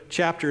to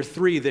chapter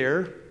 3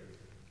 there,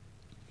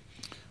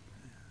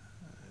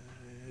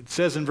 it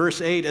says in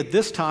verse 8, at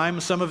this time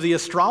some of the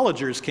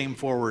astrologers came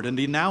forward and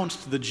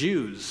denounced the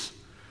Jews.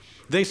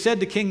 They said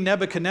to King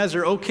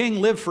Nebuchadnezzar, O king,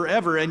 live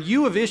forever, and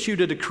you have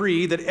issued a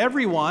decree that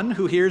everyone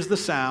who hears the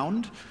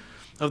sound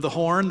of the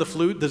horn, the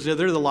flute, the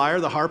zither, the lyre,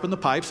 the harp, and the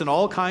pipes, and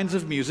all kinds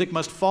of music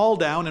must fall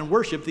down and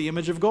worship the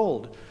image of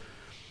gold.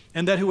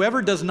 And that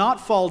whoever does not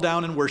fall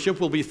down and worship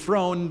will be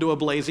thrown into a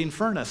blazing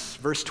furnace.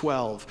 Verse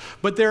 12.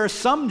 But there are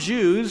some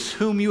Jews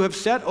whom you have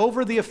set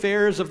over the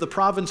affairs of the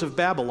province of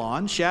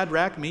Babylon,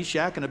 Shadrach,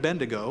 Meshach, and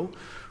Abednego,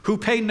 who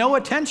pay no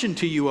attention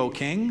to you, O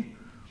king.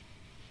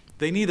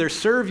 They neither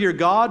serve your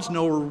gods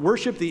nor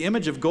worship the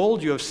image of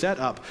gold you have set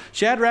up.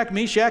 Shadrach,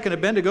 Meshach, and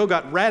Abednego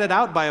got ratted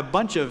out by a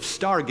bunch of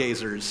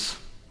stargazers.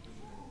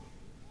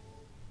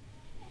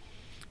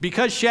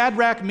 Because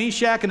Shadrach,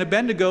 Meshach, and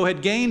Abednego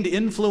had gained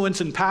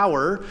influence and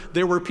power,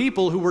 there were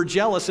people who were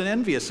jealous and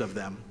envious of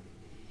them.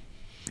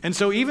 And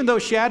so even though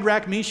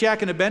Shadrach,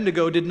 Meshach, and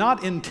Abednego did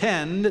not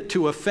intend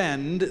to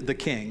offend the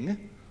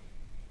king,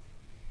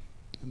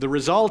 the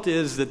result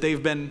is that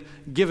they've been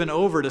given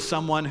over to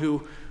someone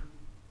who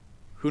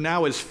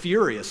now is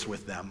furious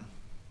with them.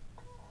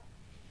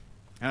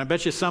 And I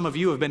bet you some of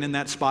you have been in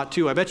that spot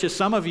too. I bet you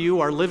some of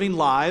you are living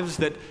lives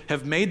that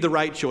have made the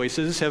right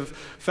choices, have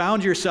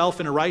found yourself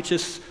in a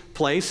righteous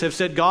place, have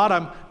said, God,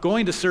 I'm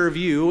going to serve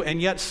you,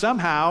 and yet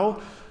somehow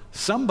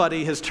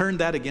somebody has turned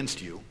that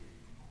against you.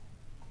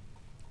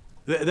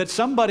 That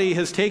somebody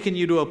has taken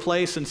you to a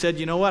place and said,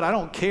 you know what, I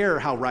don't care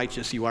how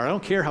righteous you are. I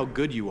don't care how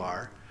good you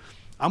are.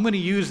 I'm going to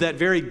use that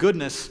very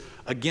goodness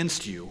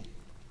against you.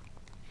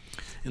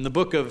 In the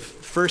book of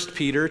 1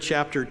 Peter,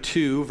 chapter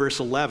 2, verse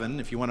 11,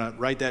 if you want to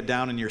write that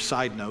down in your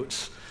side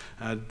notes,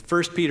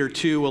 1 Peter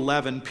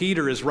 2:11,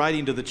 Peter is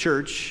writing to the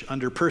church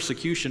under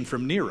persecution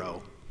from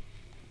Nero.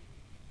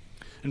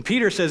 And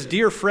Peter says,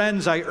 Dear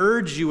friends, I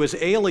urge you as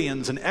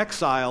aliens and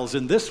exiles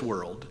in this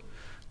world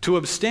to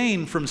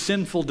abstain from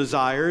sinful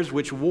desires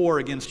which war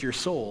against your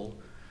soul,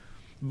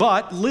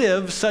 but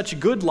live such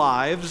good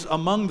lives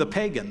among the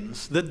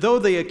pagans that though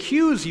they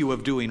accuse you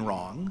of doing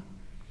wrong,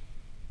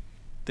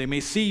 they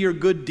may see your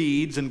good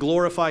deeds and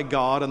glorify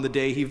God on the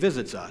day he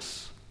visits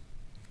us.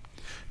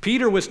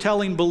 Peter was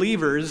telling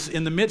believers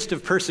in the midst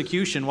of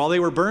persecution while they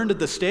were burned at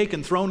the stake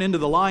and thrown into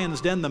the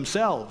lion's den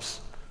themselves.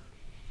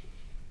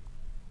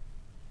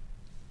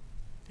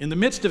 In the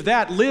midst of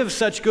that, live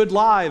such good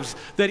lives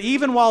that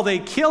even while they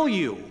kill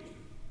you,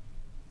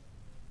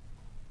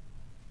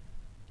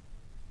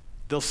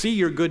 they'll see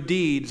your good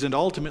deeds and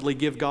ultimately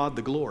give God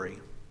the glory.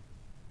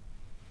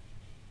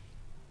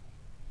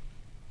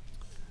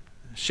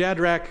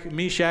 Shadrach,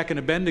 Meshach, and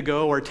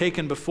Abednego are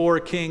taken before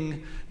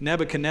King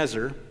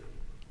Nebuchadnezzar,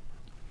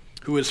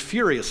 who is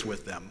furious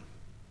with them.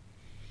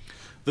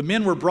 The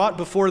men were brought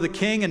before the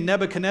king, and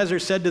Nebuchadnezzar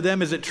said to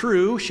them, Is it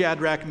true,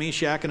 Shadrach,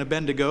 Meshach, and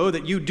Abednego,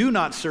 that you do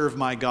not serve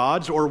my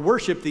gods or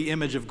worship the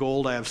image of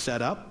gold I have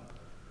set up?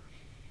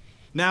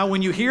 Now,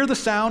 when you hear the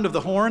sound of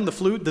the horn, the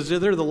flute, the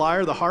zither, the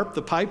lyre, the harp,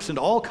 the pipes, and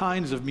all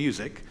kinds of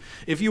music,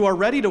 if you are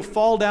ready to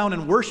fall down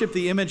and worship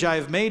the image I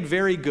have made,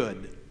 very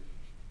good.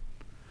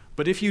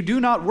 But if you do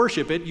not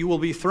worship it, you will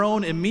be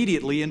thrown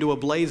immediately into a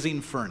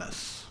blazing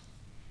furnace.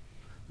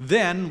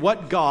 Then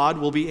what God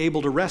will be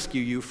able to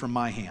rescue you from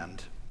my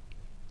hand?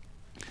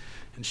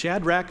 And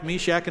Shadrach,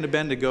 Meshach, and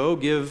Abednego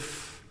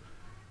give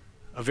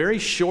a very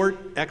short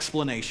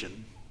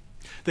explanation.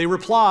 They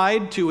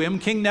replied to him,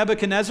 King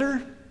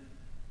Nebuchadnezzar,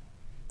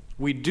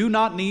 we do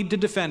not need to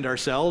defend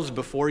ourselves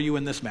before you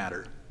in this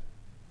matter.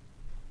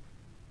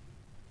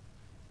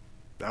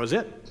 That was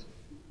it.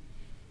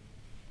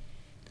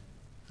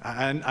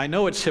 I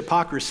know it's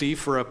hypocrisy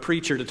for a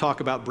preacher to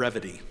talk about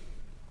brevity.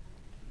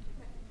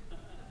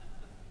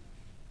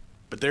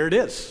 But there it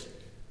is.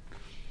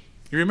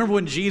 You remember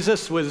when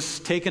Jesus was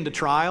taken to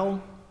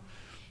trial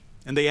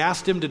and they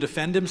asked him to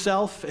defend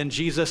himself and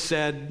Jesus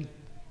said,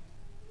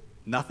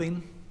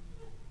 nothing?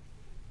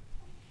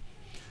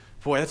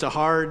 Boy, that's a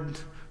hard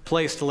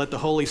place to let the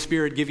Holy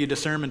Spirit give you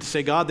discernment to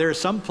say, God, there are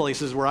some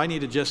places where I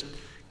need to just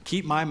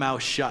keep my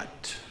mouth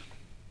shut.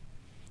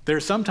 There are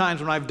some times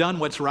when I've done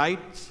what's right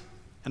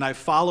and I've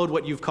followed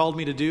what you've called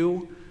me to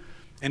do,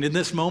 and in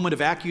this moment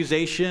of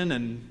accusation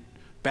and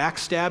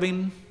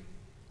backstabbing,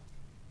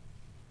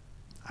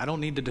 I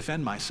don't need to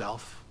defend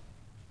myself.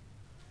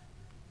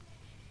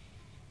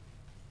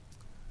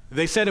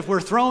 They said, if we're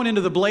thrown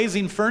into the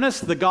blazing furnace,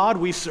 the God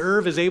we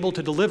serve is able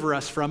to deliver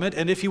us from it,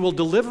 and if he will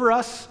deliver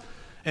us,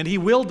 and he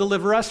will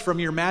deliver us from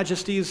your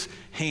majesty's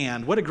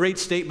hand. What a great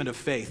statement of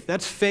faith.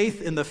 That's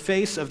faith in the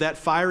face of that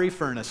fiery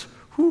furnace.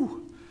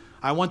 Whew,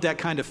 I want that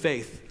kind of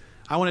faith.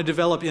 I want to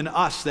develop in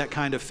us that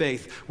kind of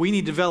faith. We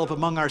need to develop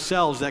among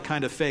ourselves that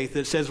kind of faith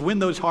that says when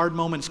those hard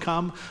moments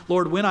come,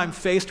 Lord, when I'm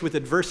faced with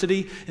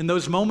adversity, in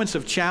those moments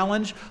of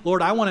challenge,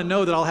 Lord, I want to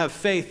know that I'll have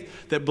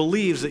faith that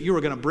believes that you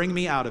are going to bring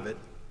me out of it.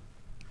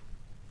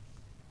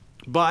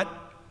 But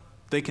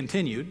they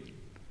continued,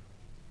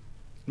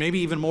 maybe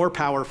even more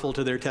powerful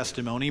to their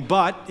testimony,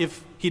 but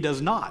if he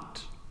does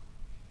not,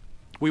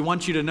 we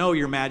want you to know,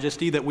 your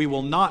majesty, that we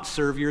will not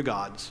serve your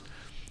gods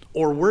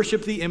or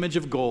worship the image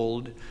of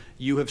gold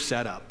you have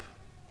set up.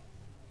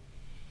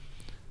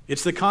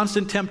 It's the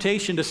constant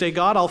temptation to say,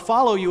 God, I'll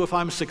follow you if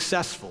I'm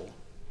successful.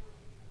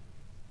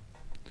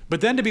 But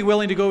then to be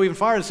willing to go even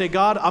farther and say,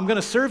 God, I'm going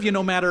to serve you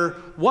no matter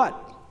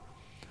what.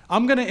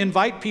 I'm going to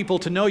invite people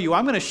to know you.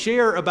 I'm going to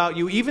share about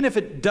you even if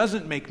it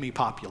doesn't make me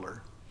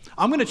popular.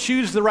 I'm going to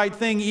choose the right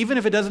thing even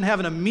if it doesn't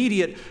have an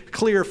immediate,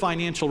 clear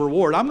financial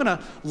reward. I'm going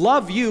to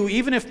love you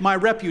even if my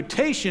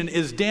reputation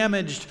is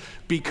damaged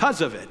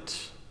because of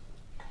it.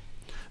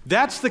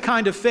 That's the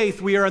kind of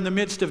faith we are in the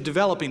midst of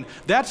developing.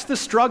 That's the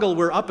struggle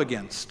we're up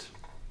against.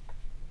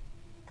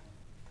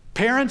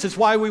 Parents, it's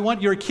why we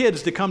want your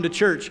kids to come to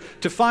church,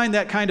 to find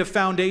that kind of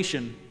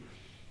foundation.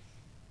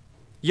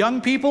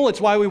 Young people,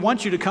 it's why we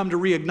want you to come to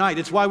Reignite.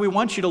 It's why we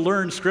want you to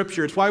learn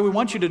Scripture. It's why we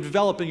want you to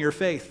develop in your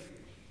faith.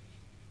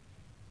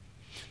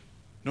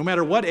 No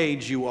matter what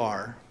age you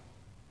are,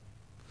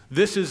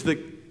 this is the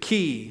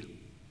key,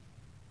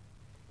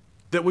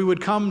 that we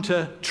would come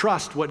to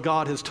trust what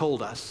God has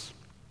told us.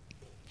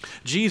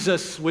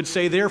 Jesus would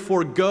say,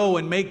 therefore, go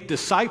and make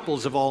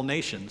disciples of all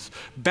nations,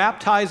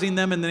 baptizing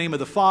them in the name of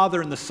the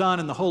Father and the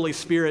Son and the Holy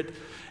Spirit,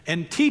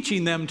 and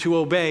teaching them to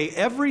obey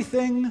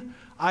everything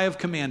I have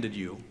commanded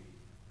you.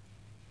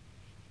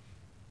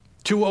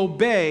 To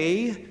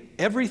obey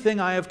everything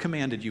I have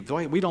commanded you.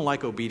 We don't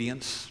like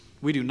obedience.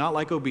 We do not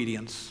like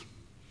obedience.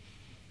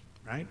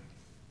 Right?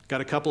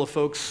 Got a couple of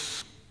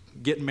folks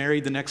getting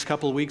married the next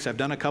couple of weeks. I've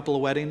done a couple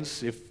of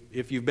weddings.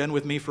 If you've been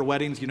with me for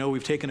weddings, you know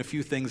we've taken a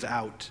few things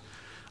out.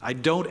 I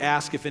don't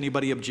ask if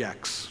anybody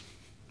objects.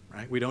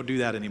 Right? We don't do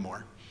that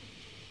anymore.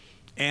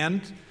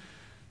 And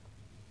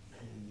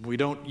we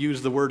don't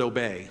use the word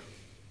obey.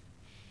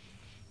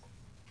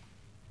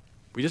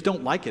 We just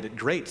don't like it. It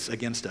grates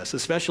against us,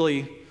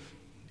 especially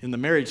in the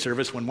marriage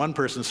service when one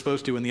person's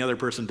supposed to and the other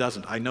person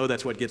doesn't. I know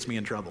that's what gets me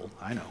in trouble.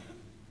 I know.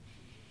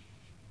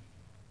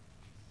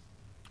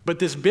 But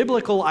this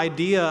biblical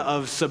idea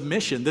of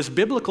submission, this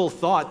biblical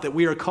thought that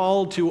we are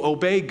called to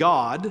obey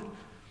God,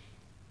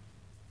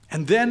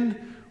 and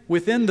then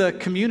within the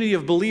community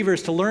of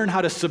believers to learn how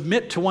to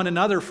submit to one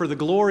another for the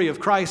glory of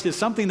Christ, is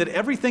something that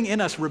everything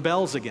in us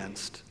rebels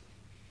against.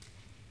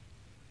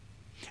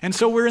 And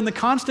so we're in the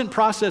constant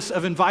process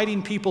of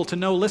inviting people to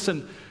know,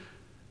 listen,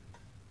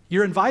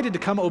 you're invited to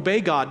come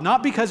obey God,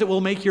 not because it will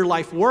make your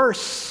life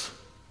worse,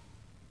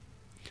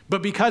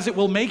 but because it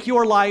will make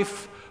your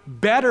life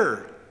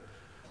better.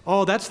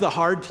 Oh, that's the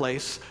hard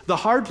place. The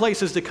hard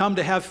place is to come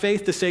to have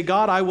faith to say,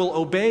 God, I will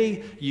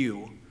obey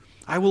you.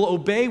 I will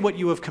obey what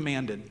you have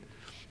commanded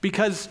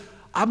because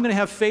I'm going to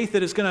have faith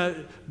that it's going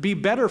to be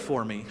better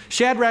for me.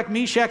 Shadrach,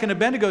 Meshach, and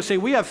Abednego say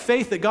we have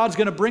faith that God's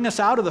going to bring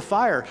us out of the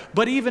fire.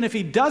 But even if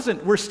he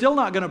doesn't, we're still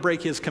not going to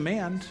break his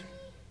command.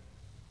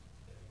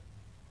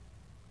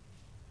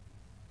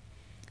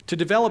 To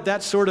develop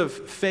that sort of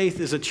faith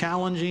is a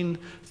challenging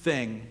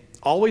thing.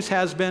 Always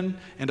has been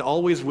and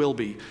always will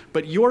be.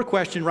 But your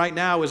question right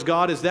now is,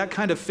 God, is that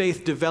kind of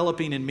faith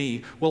developing in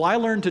me? Will I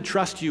learn to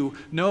trust you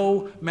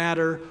no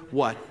matter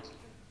what?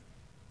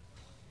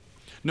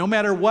 No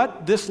matter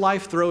what this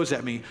life throws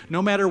at me,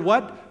 no matter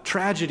what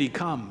tragedy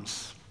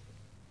comes.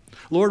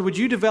 Lord, would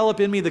you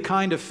develop in me the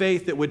kind of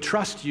faith that would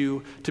trust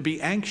you to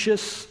be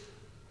anxious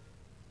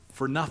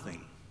for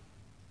nothing?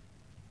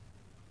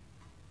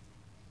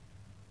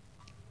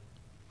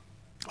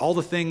 All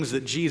the things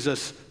that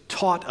Jesus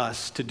taught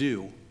us to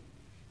do.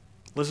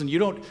 Listen,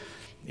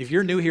 if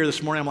you're new here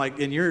this morning,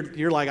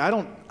 you're like,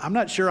 I'm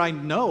not sure I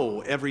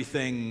know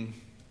everything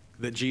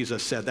that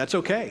Jesus said. That's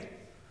okay.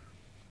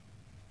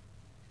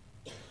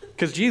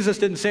 Because Jesus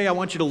didn't say, I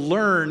want you to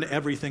learn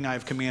everything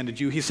I've commanded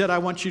you. He said, I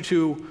want you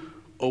to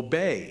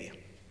obey.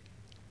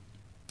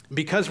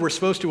 Because we're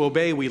supposed to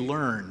obey, we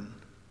learn.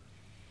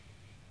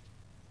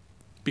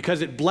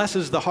 Because it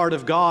blesses the heart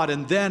of God,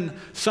 and then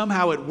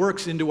somehow it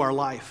works into our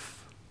life.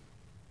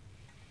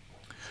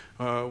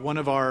 One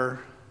of our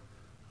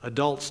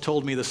adults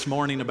told me this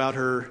morning about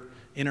her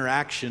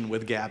interaction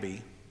with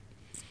Gabby.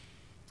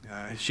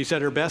 She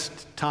said her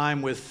best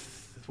time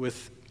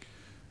with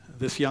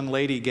this young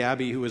lady,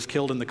 Gabby, who was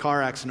killed in the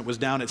car accident, was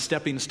down at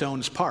Stepping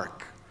Stones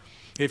Park.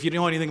 If you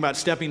know anything about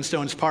Stepping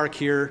Stones Park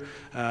here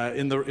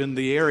in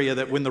the area,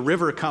 that when the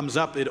river comes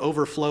up, it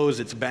overflows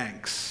its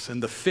banks,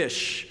 and the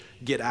fish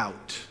get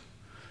out.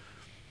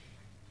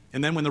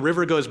 And then when the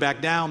river goes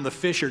back down, the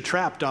fish are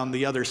trapped on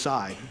the other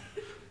side.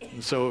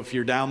 And so if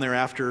you're down there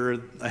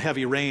after a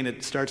heavy rain,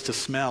 it starts to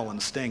smell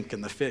and stink,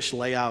 and the fish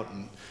lay out,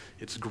 and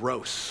it's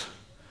gross.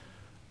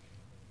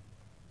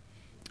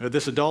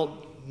 This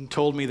adult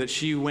told me that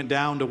she went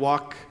down to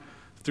walk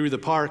through the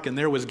park, and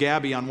there was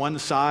Gabby on one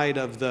side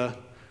of the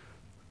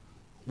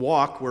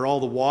walk where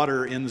all the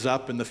water ends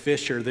up and the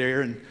fish are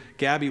there, and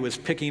Gabby was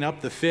picking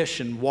up the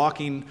fish and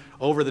walking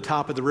over the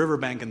top of the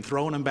riverbank and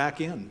throwing them back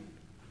in.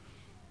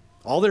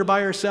 All there by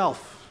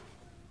herself,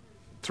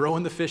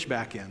 throwing the fish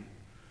back in.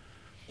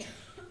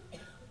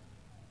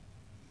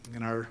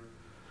 And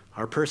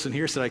our person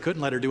here said I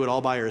couldn't let her do it all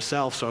by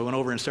herself, so I went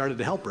over and started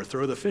to help her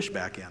throw the fish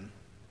back in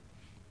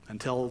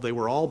until they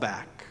were all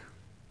back.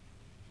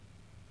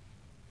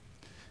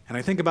 And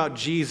I think about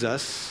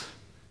Jesus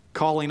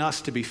calling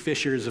us to be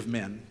fishers of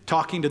men,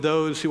 talking to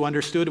those who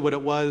understood what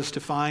it was to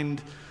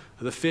find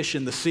the fish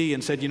in the sea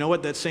and said, you know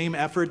what, that same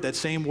effort, that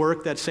same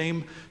work, that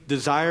same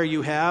desire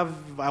you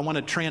have, I want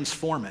to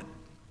transform it.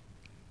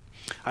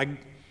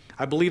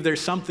 I believe there's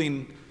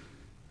something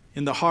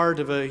in the heart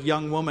of a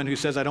young woman who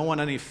says, I don't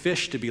want any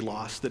fish to be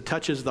lost, that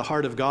touches the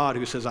heart of God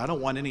who says, I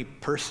don't want any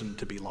person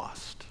to be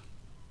lost.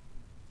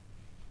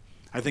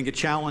 I think it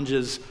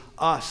challenges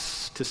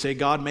us to say,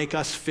 God, make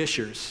us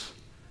fishers.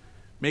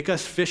 Make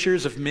us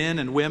fishers of men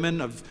and women,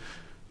 of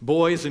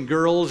boys and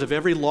girls, of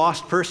every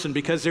lost person,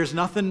 because there's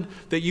nothing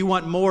that you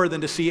want more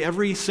than to see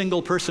every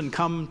single person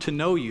come to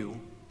know you.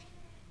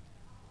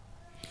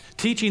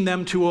 Teaching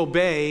them to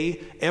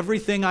obey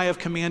everything I have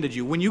commanded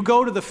you. When you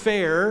go to the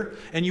fair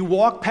and you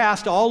walk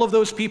past all of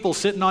those people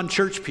sitting on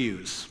church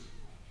pews,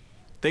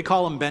 they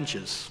call them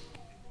benches.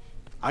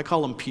 I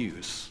call them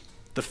pews.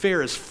 The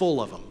fair is full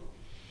of them.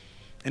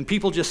 And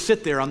people just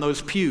sit there on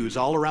those pews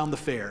all around the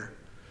fair,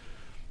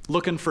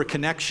 looking for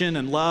connection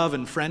and love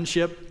and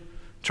friendship,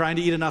 trying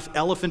to eat enough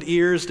elephant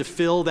ears to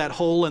fill that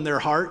hole in their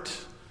heart.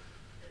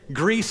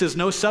 Greece is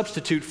no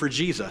substitute for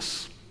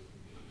Jesus.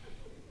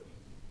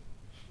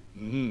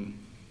 And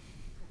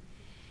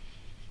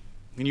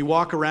you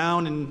walk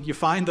around and you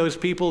find those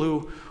people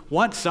who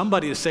want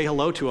somebody to say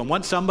hello to them,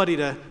 want somebody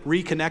to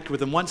reconnect with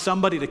them, want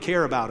somebody to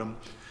care about them.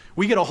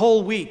 We get a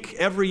whole week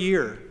every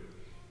year.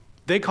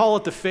 They call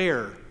it the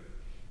fair.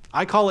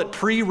 I call it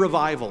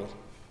pre-revival,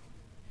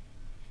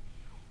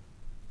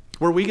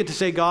 where we get to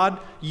say, God,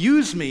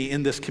 use me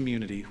in this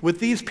community with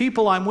these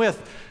people I'm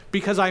with,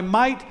 because I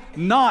might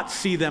not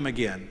see them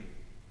again.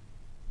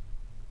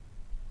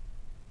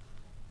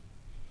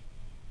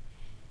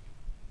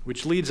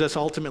 Which leads us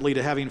ultimately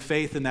to having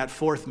faith in that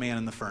fourth man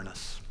in the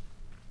furnace.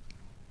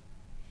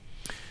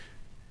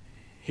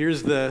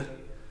 Here's the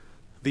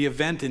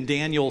event in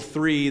Daniel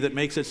 3 that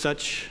makes it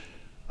such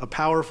a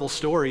powerful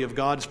story of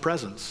God's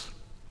presence.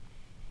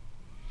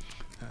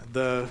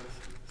 The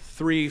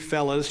three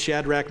fellas,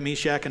 Shadrach,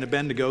 Meshach, and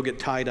Abednego, get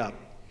tied up.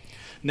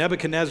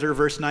 Nebuchadnezzar,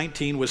 verse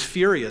 19, was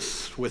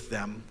furious with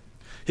them.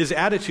 His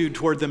attitude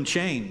toward them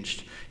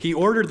changed. He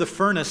ordered the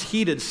furnace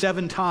heated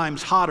 7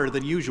 times hotter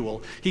than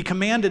usual. He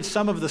commanded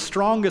some of the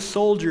strongest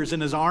soldiers in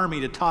his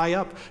army to tie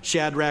up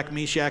Shadrach,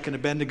 Meshach, and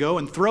Abednego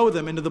and throw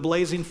them into the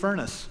blazing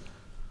furnace.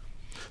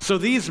 So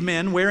these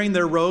men, wearing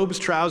their robes,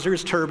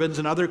 trousers, turbans,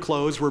 and other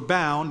clothes, were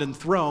bound and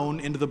thrown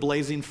into the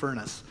blazing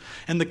furnace.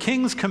 And the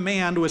king's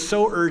command was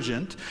so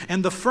urgent,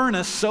 and the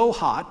furnace so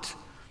hot,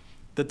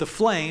 that the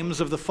flames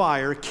of the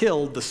fire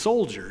killed the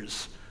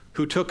soldiers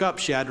who took up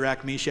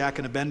Shadrach, Meshach,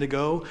 and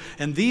Abednego,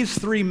 and these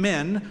 3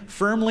 men,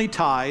 firmly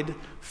tied,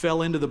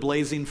 fell into the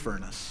blazing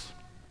furnace.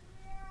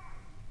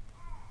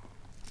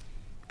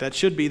 That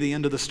should be the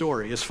end of the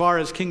story. As far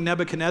as King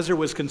Nebuchadnezzar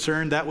was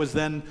concerned, that was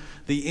then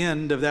the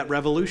end of that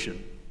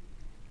revolution.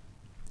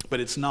 But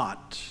it's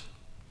not.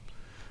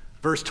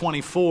 Verse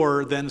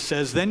 24 then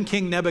says, Then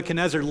King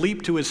Nebuchadnezzar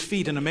leaped to his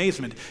feet in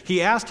amazement.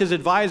 He asked his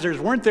advisors,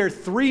 Weren't there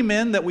 3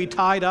 men that we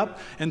tied up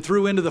and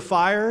threw into the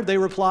fire? They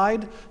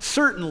replied,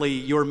 Certainly,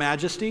 your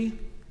majesty.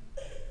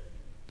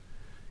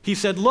 He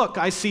said, Look,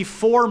 I see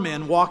 4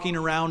 men walking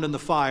around in the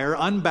fire,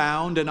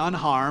 unbound and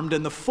unharmed,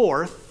 and the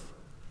 4th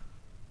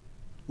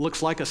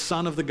looks like a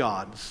son of the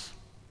gods.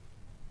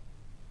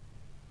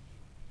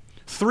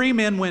 3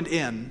 men went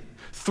in.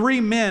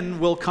 3 men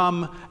will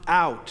come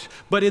out.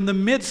 But in the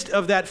midst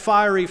of that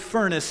fiery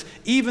furnace,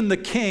 even the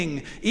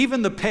king,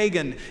 even the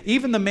pagan,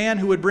 even the man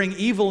who would bring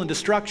evil and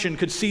destruction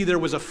could see there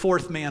was a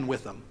 4th man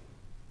with them.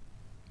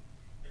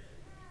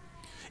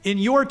 In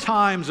your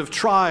times of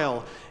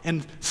trial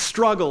and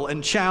struggle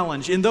and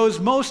challenge, in those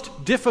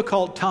most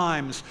difficult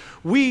times,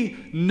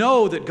 we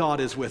know that God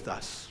is with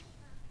us.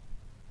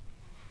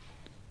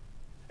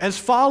 As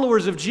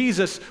followers of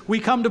Jesus, we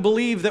come to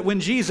believe that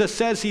when Jesus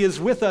says he is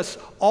with us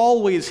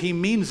always, he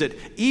means it,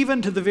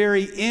 even to the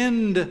very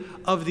end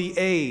of the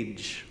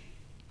age.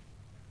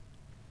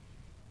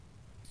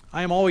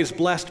 I am always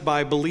blessed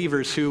by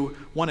believers who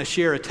want to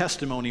share a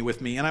testimony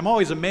with me, and I'm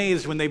always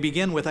amazed when they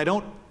begin with, I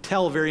don't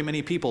tell very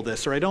many people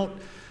this, or I don't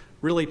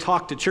really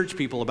talk to church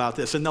people about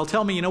this, and they'll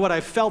tell me, you know what, I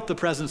felt the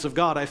presence of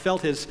God. I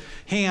felt his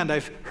hand.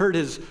 I've heard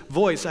his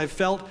voice. I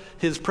felt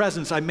his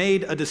presence. I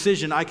made a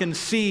decision. I can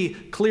see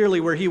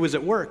clearly where he was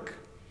at work.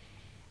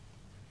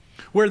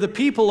 Where the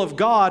people of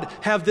God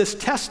have this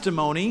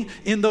testimony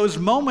in those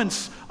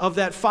moments of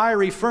that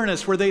fiery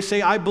furnace where they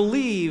say, I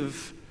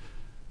believe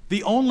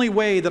the only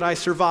way that I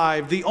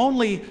survived, the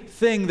only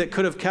thing that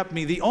could have kept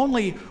me, the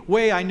only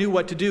way I knew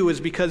what to do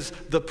is because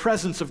the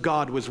presence of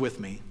God was with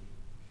me.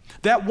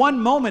 That one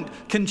moment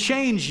can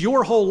change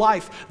your whole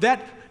life.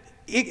 That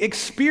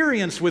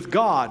experience with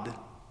God.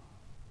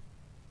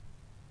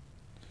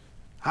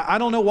 I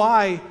don't know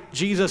why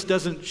Jesus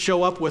doesn't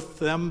show up with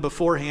them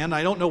beforehand.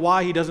 I don't know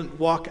why he doesn't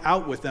walk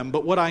out with them.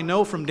 But what I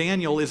know from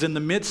Daniel is in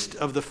the midst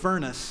of the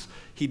furnace,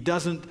 he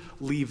doesn't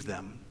leave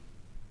them.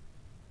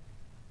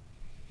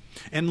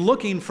 And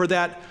looking for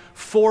that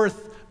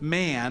 4th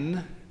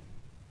man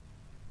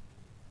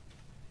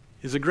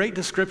is a great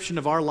description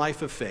of our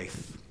life of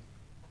faith.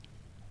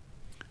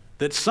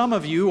 That some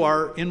of you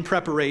are in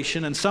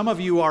preparation and some of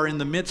you are in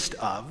the midst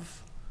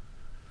of.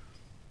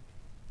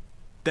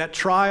 That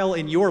trial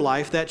in your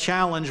life, that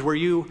challenge where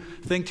you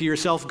think to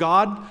yourself,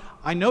 God,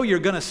 I know you're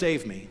going to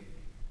save me,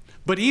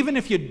 But even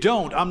if you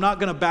don't, I'm not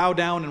going to bow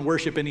down and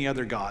worship any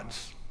other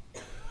gods.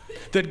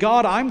 That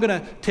God, I'm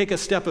going to take a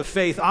step of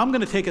faith. I'm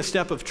going to take a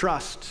step of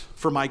trust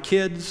for my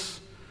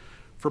kids,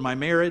 for my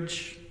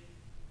marriage,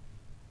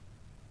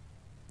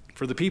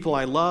 for the people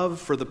I love,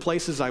 for the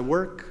places I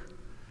work.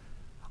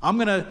 I'm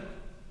going to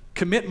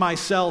commit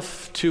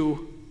myself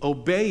to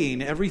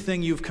obeying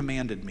everything you've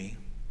commanded me.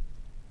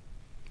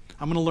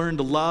 I'm going to learn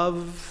to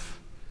love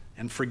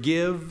and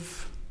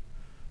forgive.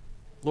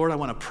 Lord, I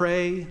want to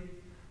pray.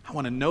 I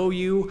want to know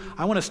you.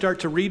 I want to start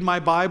to read my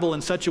Bible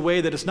in such a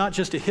way that it's not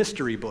just a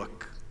history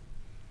book.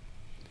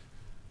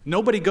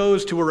 Nobody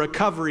goes to a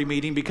recovery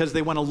meeting because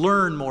they want to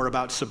learn more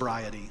about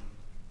sobriety.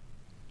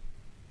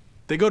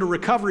 They go to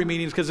recovery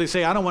meetings because they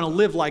say, I don't want to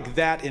live like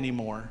that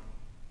anymore.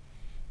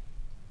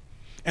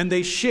 And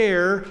they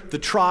share the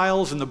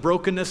trials and the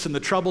brokenness and the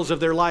troubles of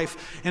their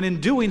life. And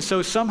in doing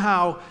so,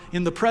 somehow,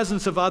 in the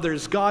presence of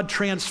others, God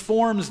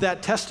transforms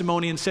that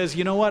testimony and says,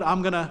 you know what,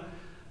 I'm going to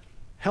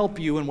help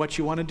you in what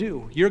you want to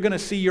do. You're going to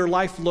see your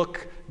life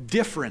look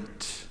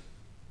different.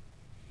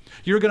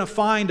 You're going to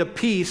find a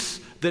peace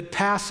that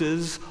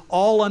passes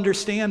all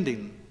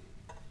understanding.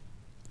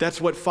 That's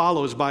what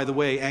follows, by the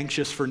way,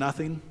 anxious for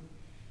nothing.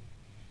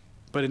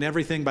 But in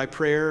everything by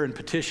prayer and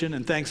petition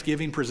and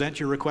thanksgiving, present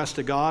your request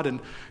to God,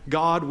 and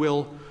God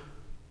will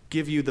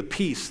give you the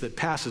peace that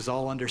passes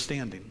all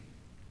understanding.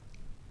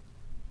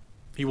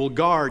 He will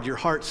guard your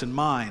hearts and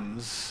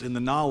minds in the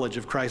knowledge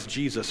of Christ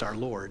Jesus our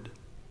Lord.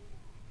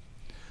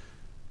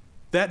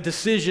 That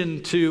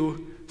decision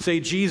to say,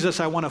 Jesus,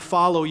 I want to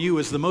follow you,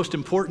 is the most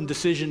important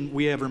decision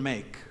we ever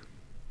make.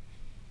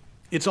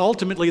 It's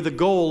ultimately the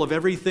goal of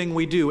everything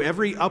we do,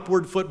 every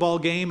Upward football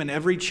game and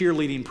every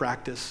cheerleading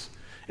practice,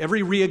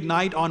 every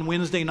reignite on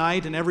Wednesday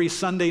night and every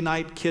Sunday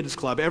night kids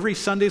club, every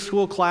Sunday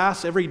school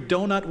class, every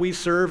donut we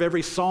serve,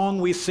 every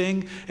song we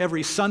sing,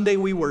 every Sunday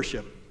we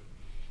worship.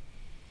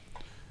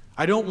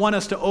 I don't want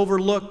us to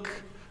overlook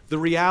the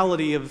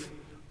reality of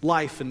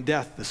life and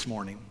death this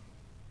morning.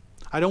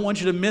 I don't want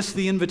you to miss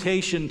the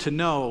invitation to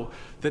know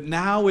that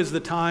now is the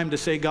time to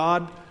say,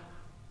 God,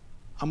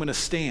 I'm going to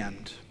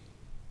stand.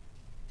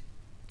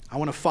 I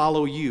want to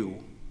follow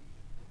you.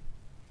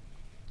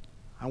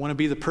 I want to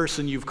be the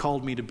person you've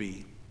called me to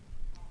be.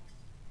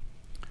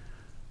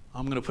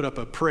 I'm going to put up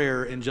a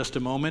prayer in just a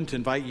moment.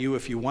 Invite you,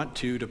 if you want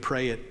to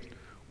pray it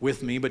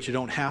with me, but you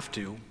don't have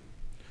to.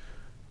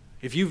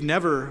 If you've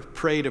never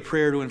prayed a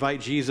prayer to invite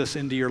Jesus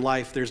into your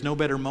life, there's no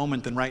better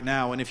moment than right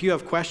now. And if you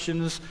have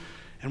questions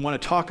and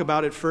want to talk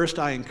about it first,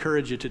 I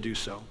encourage you to do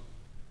so.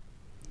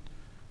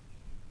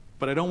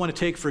 But I don't want to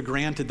take for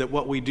granted that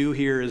what we do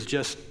here is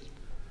just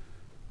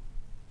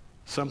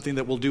something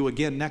that we'll do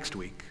again next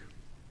week.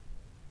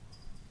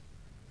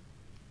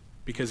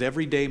 Because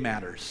every day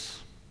matters.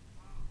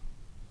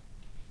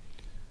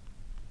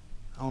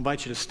 I'll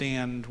invite you to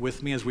stand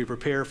with me as we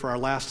prepare for our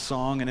last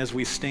song. And as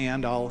we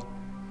stand, I'll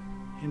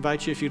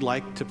invite you, if you'd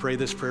like, to pray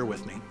this prayer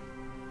with me.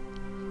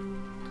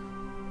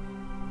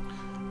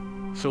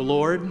 So,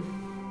 Lord,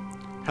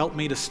 help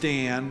me to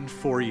stand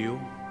for you.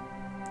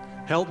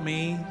 Help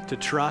me to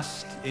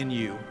trust in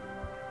you.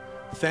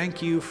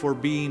 Thank you for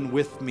being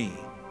with me.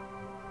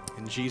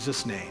 In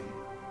Jesus' name,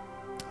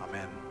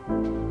 amen.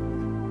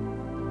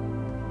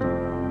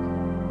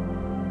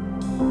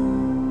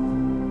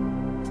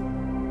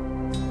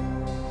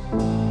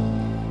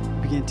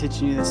 I began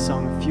teaching you this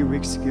song a few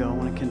weeks ago. I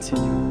want to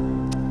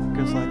continue. It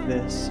goes like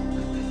this.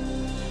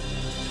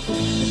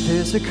 If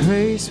there's a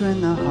grace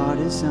when the heart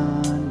is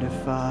under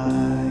fire,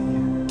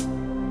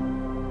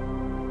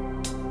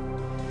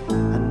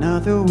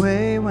 another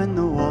way when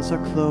the walls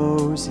are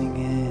closing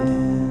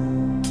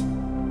in,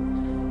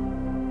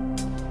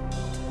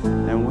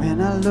 and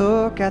when I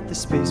look at the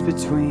space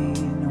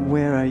between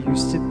where I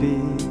used to be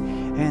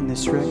and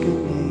this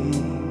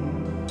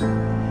reckoning,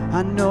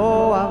 I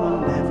know I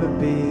will never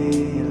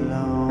be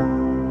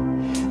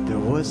alone. There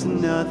was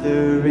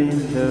another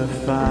in the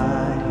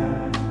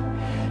fire,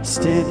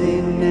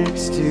 standing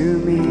next to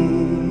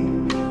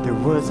me. There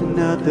was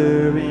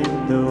another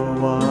in the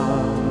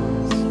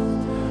walls,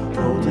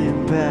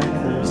 holding back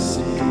the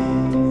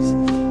seas.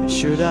 And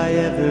should I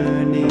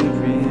ever need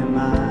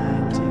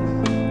reminding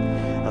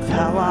of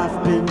how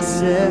I've been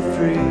set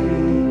free,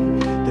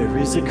 there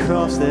is a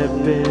cross that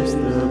bears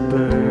the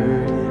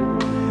burden,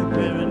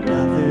 where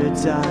another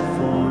died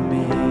for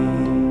me.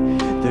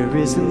 There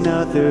is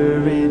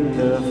another in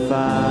the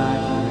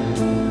fire.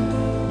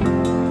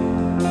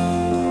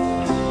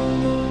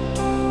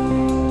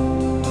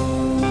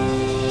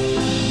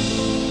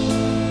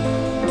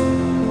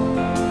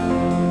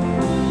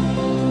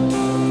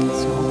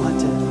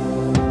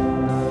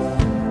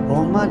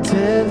 My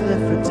dead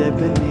left for dead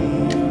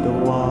beneath the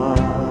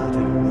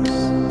waters.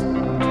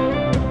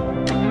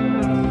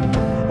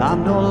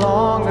 I'm no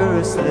longer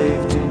a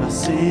slave to my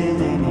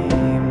sin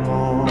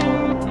anymore.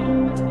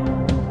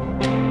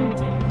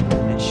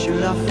 And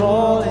should I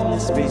fall in the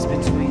space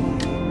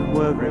between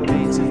what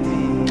remains of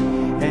me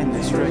and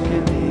this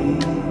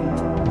reckoning,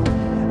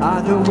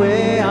 either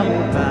way I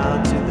will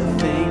bow to the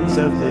things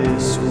of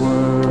this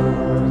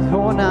world.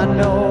 Oh, and I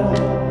know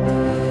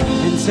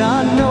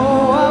I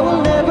know I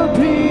will never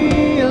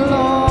be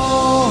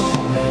alone.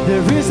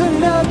 There is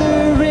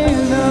another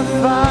in the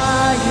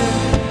fire,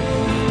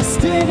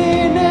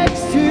 standing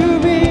next to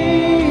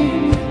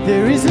me.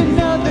 There is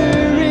another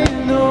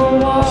in the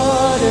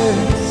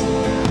waters,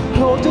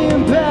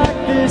 holding back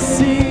the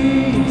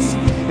seas.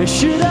 And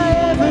should I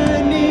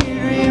ever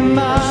need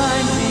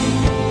remind me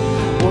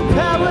what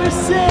power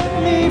set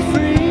me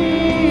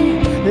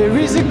free, there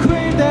is a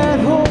grave that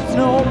holds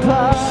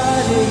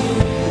nobody.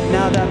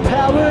 Now that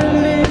power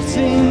lives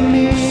in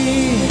me.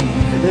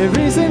 There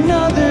is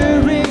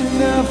another in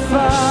the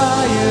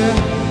fire.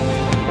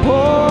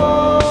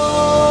 Oh,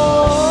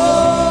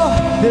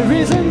 there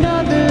is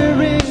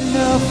another in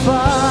the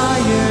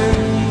fire.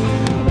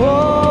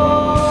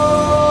 Oh,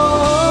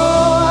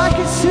 I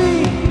can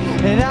see,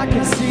 and I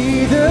can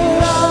see the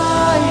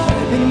light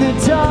in the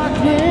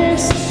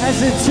darkness. As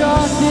the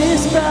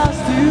darkness bows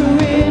to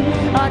Him,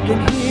 I can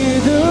hear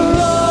the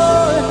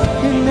roar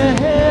in the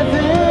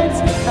heavens.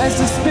 As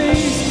the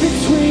space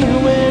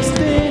between wears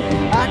thin,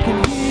 I can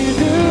hear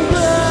the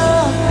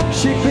ground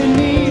shake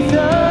beneath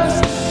us.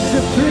 As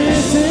the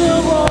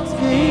prison walls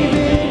cave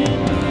in,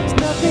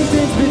 nothing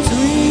stands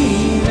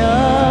between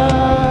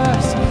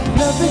us.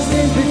 Nothing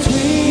stands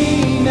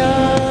between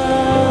us.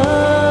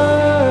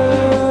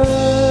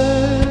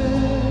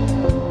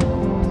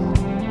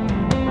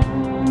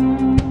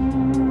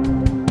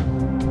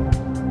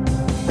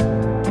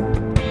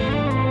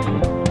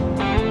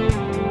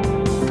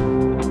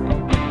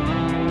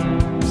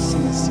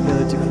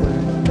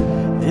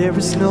 There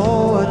is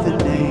no other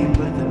name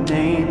but the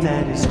name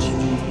that is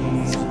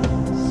Jesus.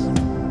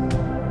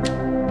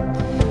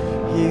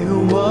 He who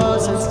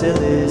was and still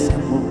is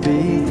and will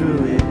be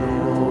through it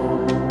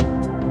all.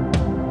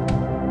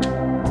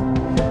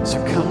 So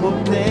come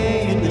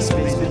obey in the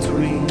space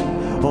between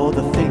all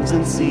the things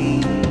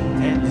unseen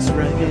and this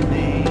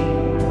reckoning.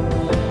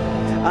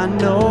 I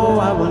know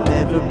I will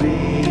never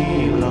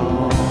be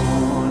alone.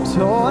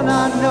 Oh, and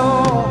I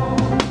know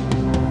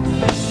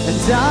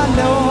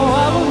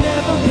I will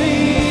never be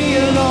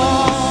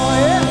alone.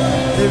 Yeah.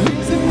 There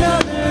is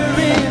another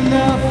in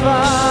the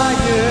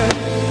fire,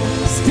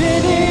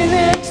 standing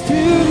next to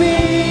me.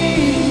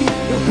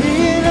 There'll be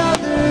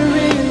another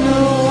in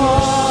the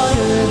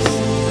waters,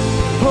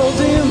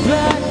 holding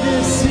back the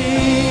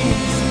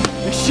seas.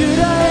 And should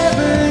I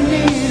ever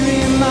need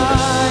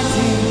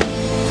reminding,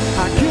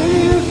 how could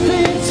you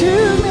cling to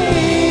me?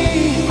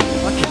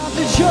 I count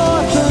the joy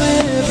from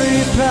every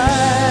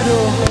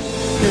battle,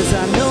 'cause I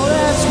know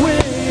that's where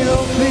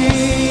you'll be.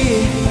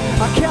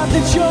 I count the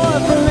joy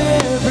from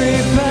every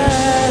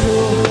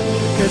battle,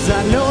 'cause I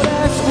know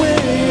that's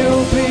where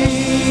you'll be.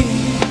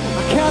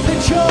 I count the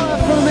joy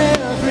from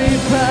every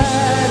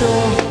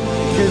battle,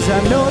 'cause I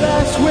know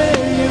that's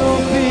where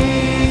you'll be.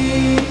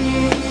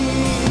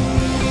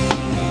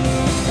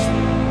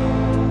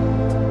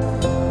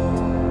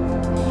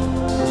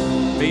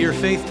 May your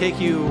faith take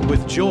you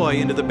with joy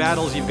into the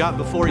battles you've got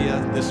before you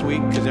this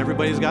week, because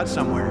everybody's got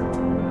somewhere.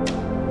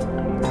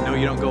 No,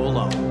 you don't go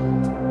alone.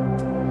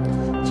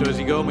 So as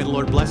you go, may the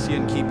Lord bless you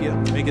and keep you,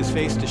 make His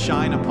face to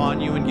shine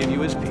upon you and give you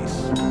His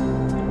peace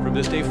from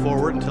this day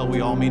forward until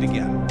we all meet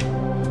again.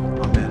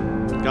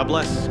 Amen. God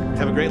bless.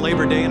 Have a great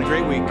Labor Day and a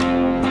great week.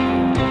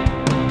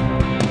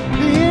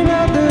 Be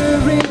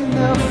another in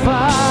the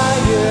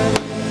fire.